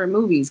watching certain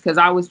movies because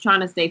I was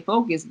trying to stay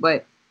focused.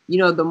 But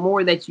the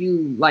more that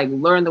you like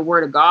learn the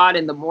word of God,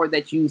 and the more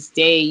that you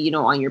stay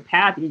on your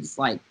path, you're just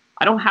like,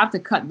 I don't have to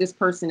cut this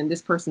person and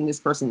this person, this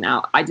person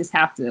out. I just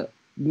have to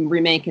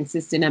remain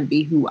consistent and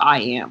be who I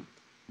am.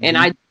 And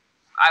Mm-hmm.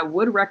 I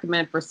would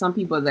recommend for some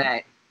people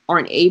that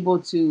aren't able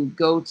to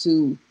go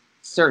to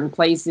certain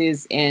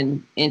places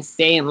and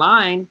stay in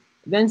line,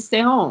 then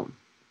stay home.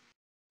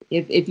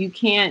 If you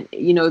can't,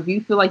 if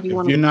you feel like you If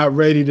want to, you're not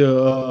ready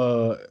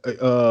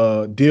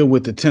to deal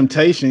with the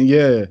temptation,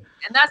 yeah, and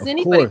that's of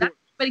anybody, course. that's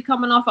somebody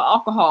coming off of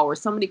alcohol or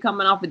somebody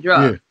coming off of Yeah.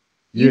 drugs.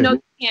 Yeah.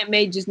 You can't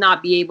may just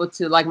not be able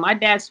to. Like, my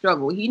dad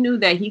struggled. He knew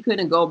that he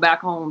couldn't go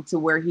back home to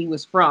where he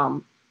was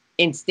from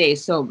and stay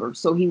sober,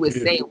 so he would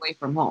Yeah. stay away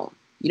from home.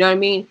 You know what I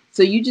mean?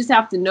 So you just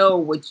have to know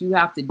what you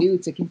have to do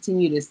to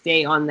continue to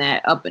stay on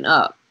that up and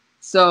up.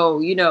 So,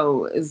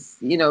 as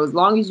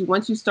long as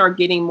once you start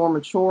getting more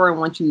mature, and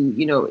once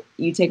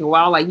you take a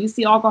while, like, you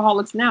see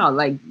alcoholics now,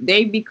 like,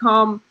 they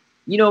become,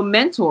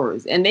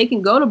 mentors, and they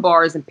can go to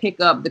bars and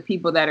pick up the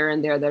people that are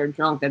in there that are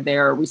drunk, that they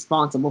are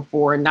responsible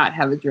for, and not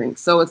have a drink.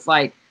 So it's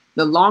like,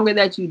 the longer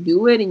that you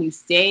do it and you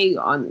stay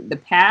on the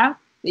path,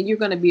 then you're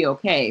going to be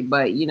okay.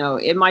 But,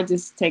 it might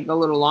just take a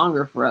little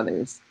longer for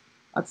others.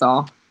 That's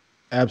all.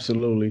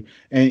 Absolutely.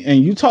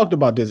 And you talked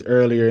about this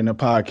earlier in the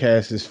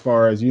podcast, as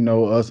far as,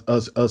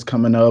 us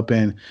coming up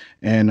and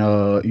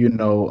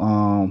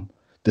the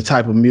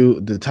type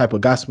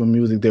of gospel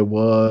music there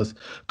was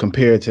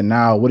compared to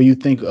now. What do you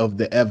think of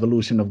the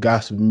evolution of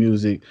gospel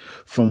music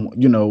from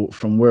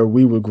where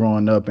we were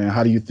growing up, and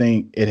how do you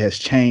think it has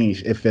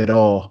changed, if at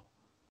all?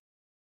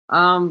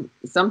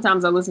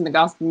 Sometimes I listen to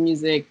gospel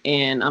music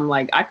and I'm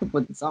like, I could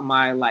put this on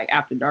my like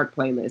after dark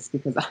playlist,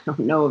 because I don't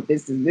know if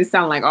this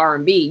sound like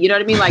R&B. You know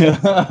what I mean? Like,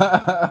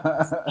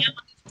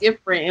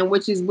 different, and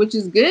which is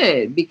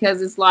good,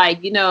 because it's like,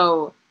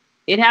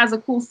 it has a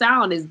cool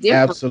sound. It's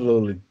different,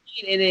 Absolutely. and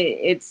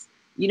it's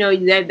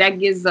that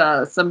gives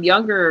some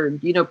younger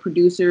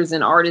producers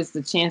and artists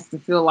a chance to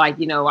feel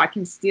like, I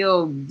can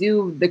still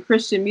do the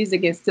Christian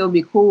music and still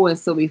be cool and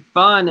still be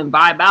fun and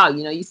vibe out.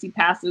 You see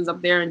pastors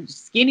up there in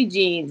skinny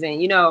jeans,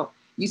 and you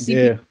see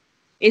Yeah. people,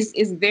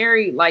 it's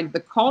very like the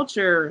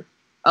culture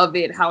of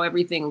it, how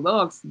everything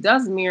looks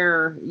does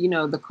mirror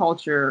the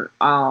culture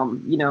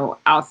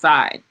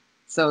outside.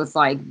 So it's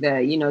like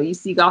you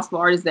see gospel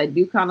artists that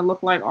do kind of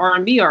look like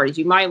R&B artists.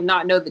 You might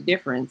not know the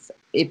difference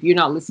if you're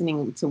not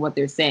listening to what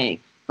they're saying,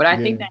 but I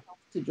think Yeah. that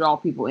helps to draw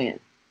people in.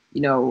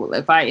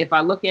 If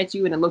I look at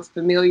you and it looks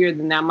familiar,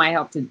 then that might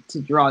help to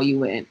draw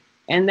you in.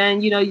 And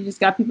then you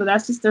just got people,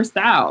 that's just their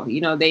style.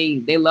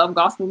 They love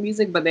gospel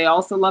music, but they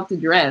also love to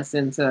dress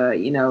and to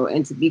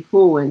and to be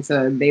cool, and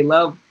they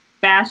love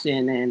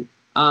fashion. And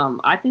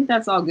I think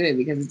that's all good,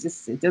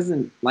 because it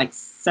doesn't like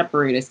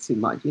separate us too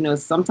much.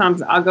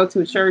 Sometimes I'll go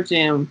to a church,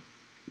 and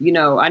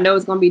I know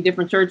it's gonna be a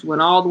different church when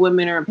all the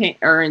women are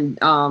in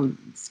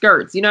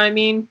skirts. You know what I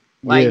mean?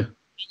 Like, Yeah.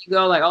 you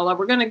go like, oh,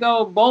 we're gonna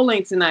go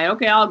bowling tonight.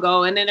 Okay, I'll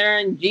go, and then they're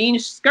in jean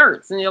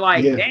skirts, and you're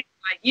like, Yeah. dang,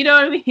 like, you know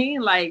what I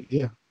mean? Like,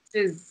 Yeah.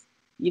 is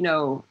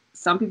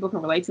some people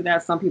can relate to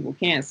that, some people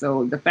can't.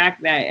 So the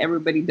fact that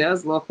everybody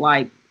does look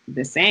like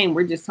the same,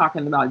 we're just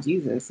talking about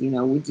Jesus. We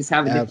just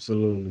have a different.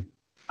 Absolutely.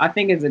 I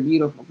think it's a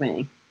beautiful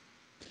thing.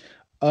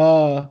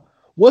 Uh,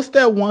 what's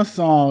that one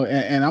song?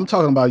 And I'm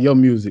talking about your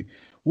music.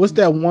 What's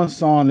that one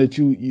song that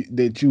you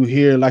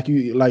hear, like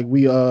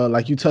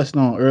you touched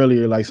on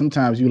earlier? Like,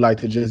 sometimes you like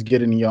to just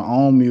get in your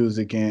own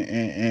music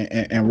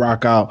and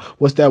rock out.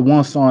 What's that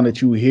one song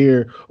that you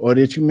hear, or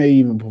that you may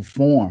even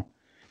perform,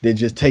 that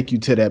just take you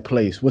to that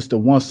place? What's the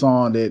one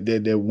song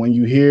that when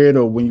you hear it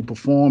or when you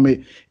perform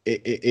it,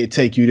 it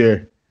take you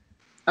there?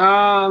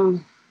 I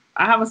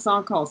have a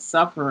song called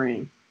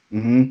Suffering.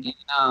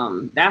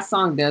 Mm-hmm. That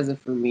song does it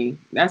for me.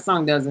 That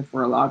song does it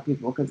for a lot of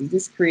people because it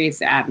just creates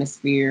the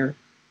atmosphere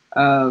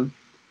of,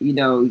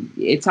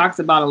 it talks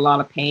about a lot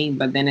of pain,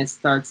 but then it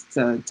starts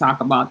to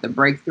talk about the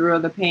breakthrough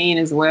of the pain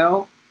as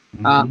well.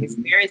 Mm-hmm. It's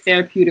very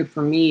therapeutic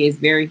for me. It's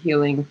very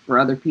healing for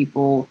other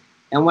people.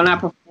 And when I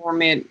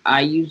perform it,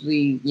 I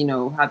usually,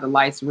 have the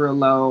lights real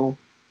low,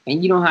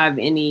 and you don't have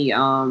any.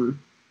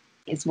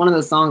 It's one of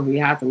those songs where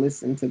you have to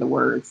listen to the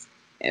words.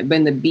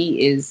 But the beat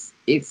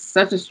it's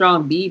such a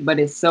strong beat, but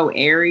it's so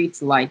airy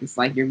to it's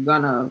like you're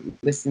gonna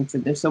listen to.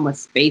 There's so much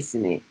space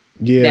in it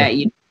Yeah.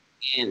 that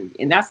and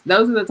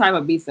those are the type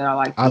of beats that I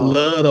like the I most.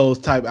 love those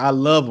type. I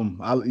love them.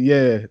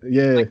 Yeah,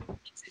 yeah, Like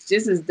it's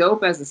just as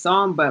dope as the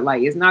song, but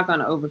it's not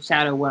gonna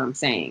overshadow what I'm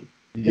saying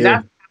because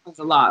yeah. that happens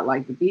a lot.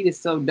 Like the beat is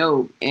so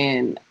dope,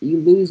 and you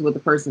lose what the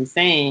person's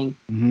saying,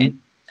 and Mm-hmm.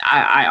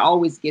 I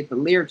always get the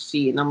lyric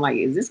sheet, and I'm like,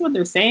 is this what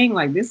they're saying?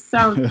 Like this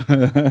sounds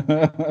but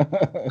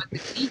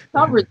the beat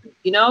covers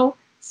it.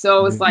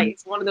 So it's Yeah. like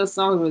it's one of those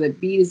songs where the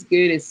beat is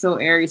good, it's so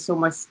airy, so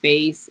much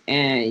space,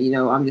 and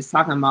I'm just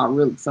talking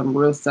about some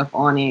real stuff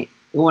on it.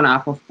 And when I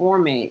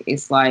perform it,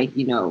 it's like,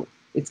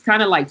 it's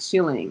kind of like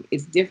chilling.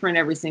 It's different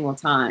every single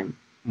time.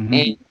 Mm-hmm.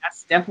 And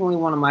that's definitely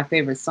one of my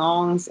favorite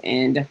songs,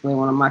 and definitely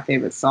one of my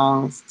favorite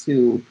songs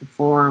to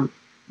perform.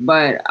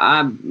 But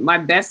my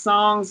best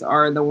songs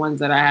are the ones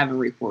that I haven't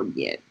recorded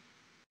yet.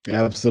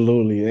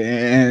 Absolutely,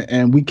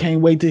 and we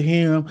can't wait to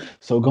hear him.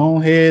 So go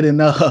ahead and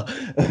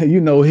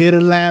hit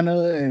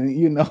Atlanta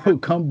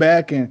and come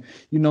back and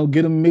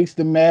get them mixed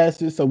and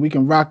mastered so we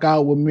can rock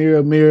out with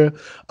Mirror Mirror.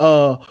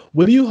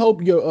 What do you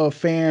hope your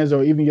fans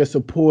or even your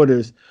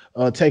supporters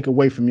take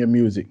away from your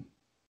music?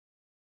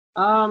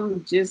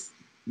 Just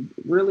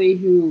really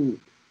who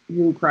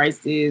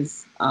Christ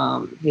is,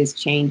 his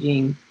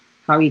changing,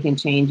 how he can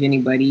change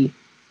anybody,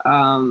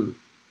 um,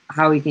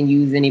 how he can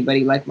use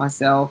anybody like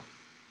myself,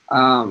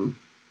 um,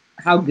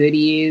 how good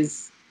he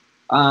is,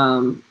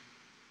 um,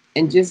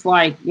 and just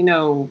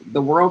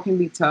the world can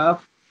be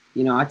tough.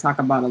 I talk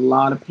about a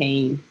lot of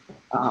pain,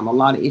 a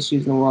lot of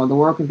issues in the world. The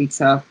world can be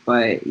tough,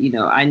 but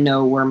I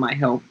know where my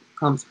help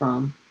comes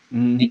from,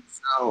 Mm-hmm. and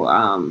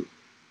so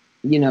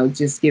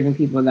just giving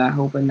people that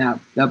hope and that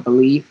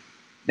belief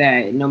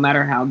that no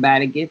matter how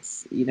bad it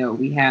gets,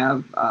 we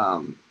have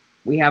a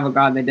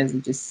God that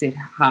doesn't just sit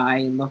high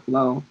and look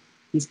low.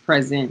 He's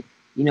present.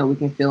 We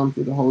can feel him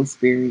through the Holy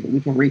Spirit. We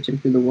can reach him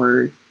through the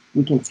Word.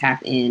 We can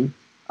tap in.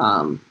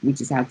 We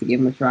just have to give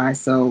him a try.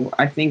 So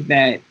I think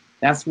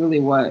that's really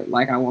what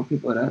I want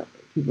people to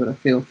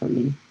feel from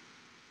me.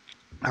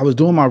 I was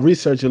doing my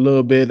research a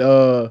little bit.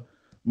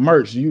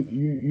 Merch.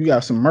 You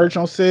got some merch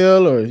on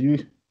sale or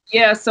you?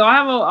 Yeah, so I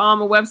have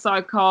a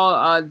website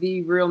called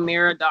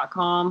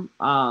therealmirror.com.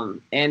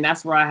 And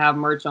that's where I have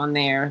merch on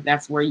there.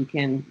 That's where you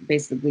can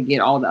basically get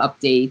all the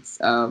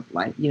updates of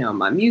my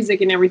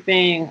music and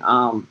everything.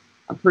 I'm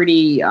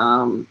pretty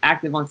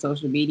active on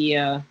social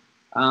media.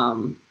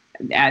 Um,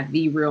 at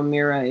The Real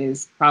Mirror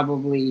is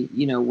probably,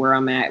 where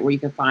I'm at, where you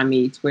can find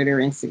me: Twitter,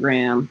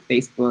 Instagram,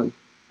 Facebook.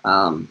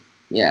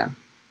 Yeah.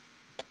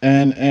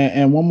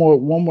 And one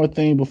more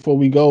thing before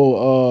we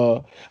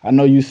go. I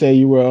know you say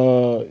you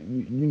were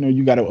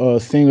you got a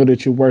single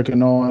that you're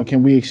working on.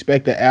 Can we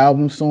expect the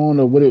album soon,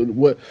 or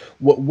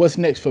what's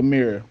next for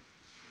Mirror?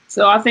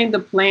 So I think the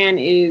plan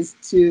is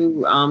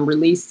to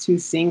release two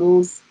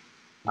singles.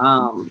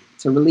 To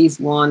release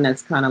one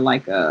that's kind of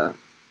like a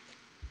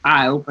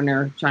eye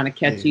opener, trying to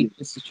catch Yeah. you,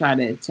 just to try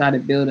to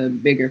build a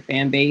bigger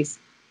fan base,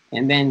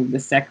 and then the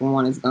second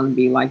one is going to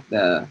be like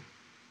the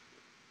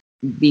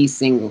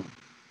single.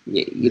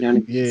 Yeah, you know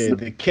what I mean. Yeah, So,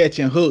 the catch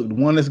and hook, the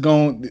one that's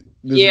going.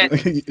 yeah,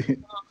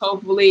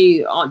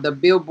 hopefully on the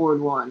Billboard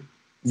one.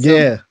 So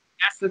Yeah.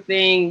 that's the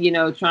thing,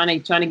 trying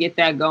to get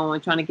that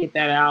going, trying to get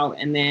that out,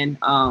 and then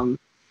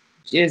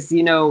just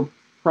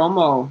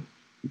promo,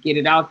 get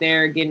it out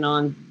there, getting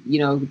on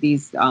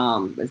these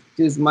let's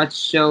do as much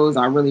shows.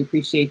 I really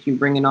appreciate you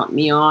bringing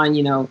me on,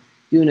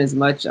 doing as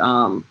much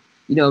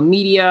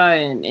media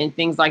and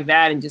things like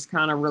that, and just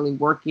kind of really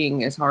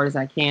working as hard as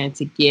I can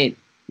to get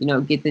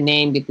the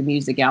name, get the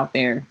music out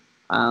there.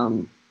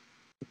 um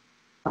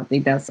I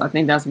think that's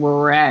where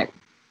we're at.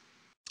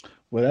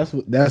 Well,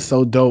 that's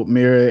so dope,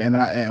 Mirror.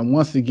 And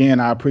once again,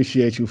 I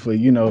appreciate you for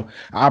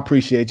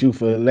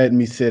letting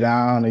me sit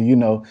down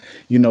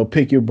and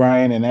pick your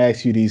brain and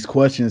ask you these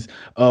questions.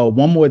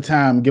 One more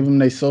time, give them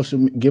your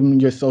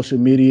social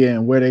media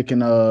and where they can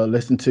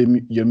listen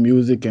to your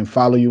music and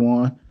follow you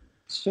on.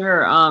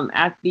 Sure.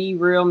 At The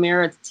Real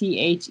Mirror, it's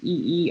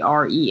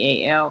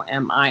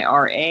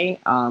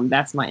TheRealMira.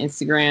 That's my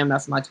Instagram,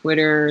 that's my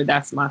Twitter,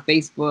 that's my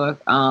Facebook.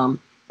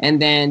 And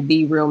then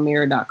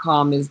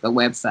TheRealMirror.com is the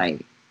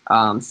website.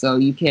 So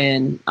you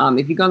can,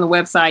 if you go on the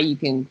website, you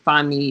can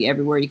find me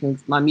everywhere. You can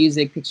my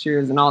music,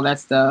 pictures, and all that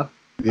stuff.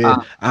 Yeah,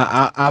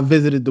 I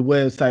visited the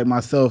website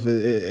myself.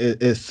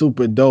 It's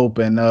super dope,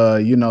 and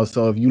you know,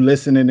 so if you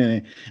listening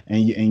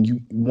and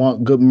you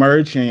want good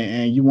merch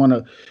and you want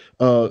to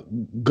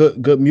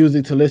good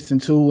music to listen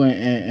to,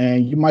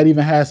 and you might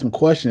even have some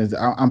questions.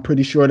 I'm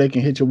pretty sure they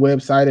can hit your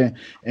website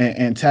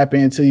and tap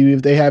into you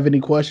if they have any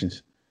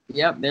questions.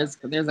 Yep,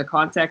 there's a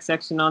contact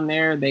section on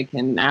there. They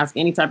can ask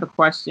any type of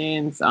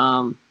questions.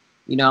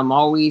 You know, I'm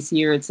always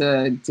here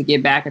to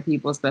get back at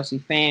people, especially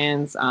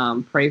fans.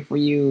 Pray for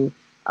you,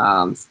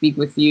 speak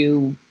with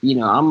you. You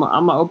know,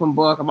 I'm an open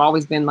book. I've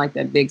always been like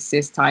that big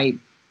sis type.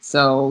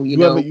 So you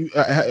You ever know, you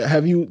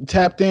have you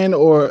tapped in,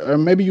 or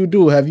maybe you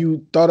do? Have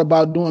you thought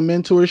about doing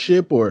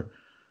mentorship or?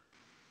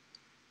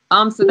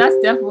 so that's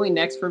definitely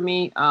next for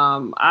me.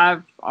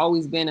 I've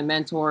always been a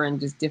mentor in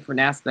just different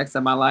aspects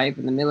of my life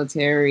in the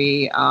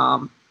military,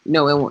 you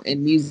know,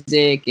 in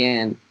music,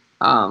 and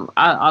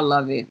I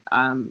love it.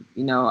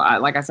 You know,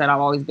 like I said, I've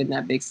always been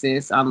that big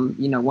sis. I'm,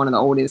 you know, one of the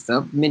oldest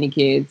of many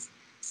kids,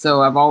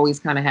 so I've always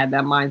kind of had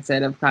that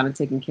mindset of kind of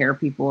taking care of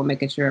people and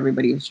making sure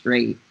everybody was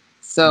straight.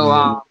 So,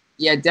 Yeah.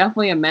 yeah,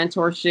 definitely a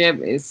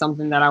mentorship is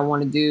something that I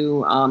want to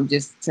do,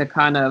 just to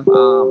kind of,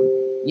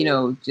 you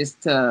know,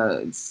 just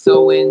to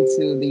sow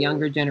into the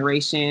younger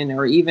generation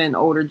or even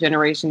older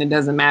generation. It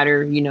doesn't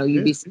matter. You know, you'd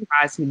Yeah. be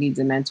surprised who needs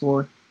a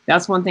mentor.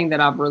 That's one thing that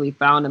I've really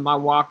found in my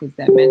walk is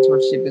that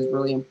mentorship is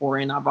really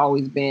important. I've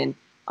always been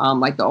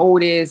like the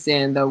oldest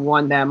and the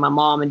one that my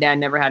mom and dad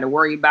never had to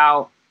worry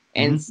about.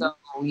 And Mhm. so,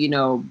 you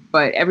know,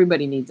 but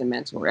everybody needs a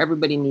mentor.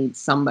 Everybody needs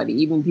somebody,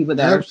 even people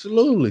that are.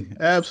 Absolutely,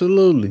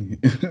 absolutely.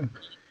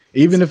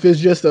 Even if it's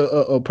just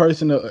a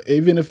person,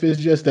 even if it's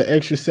just an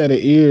extra set of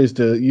ears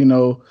to, you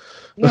know,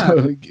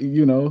 Yeah.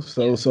 you know.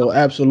 Yeah. So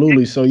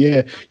absolutely. So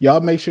yeah, y'all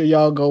make sure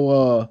y'all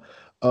go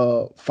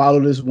follow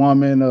this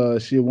woman.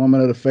 She a woman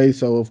of the faith.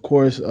 So of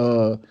course,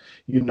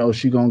 you know,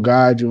 she gonna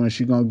guide you and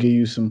she gonna give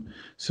you some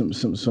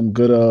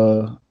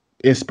good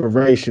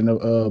inspiration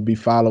to be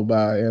followed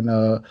by.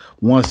 And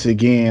once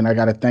again, I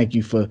gotta thank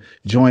you for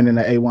joining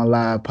the A1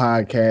 Live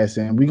podcast,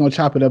 and we're gonna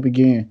chop it up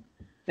again.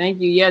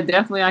 Thank you. Yeah,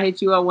 definitely. I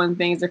hit you up when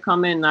things are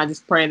coming. And I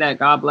just pray that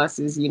God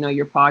blesses, you know,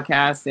 your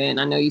podcast. And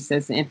I know you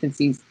said some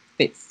infancy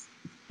fits,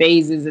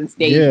 phases and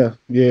stages. Yeah,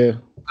 yeah.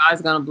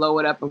 God's gonna blow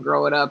it up and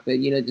grow it up,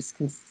 and you know, just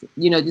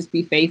you know, just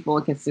be faithful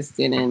and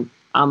consistent. And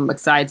I'm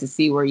excited to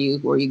see where you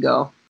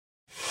go.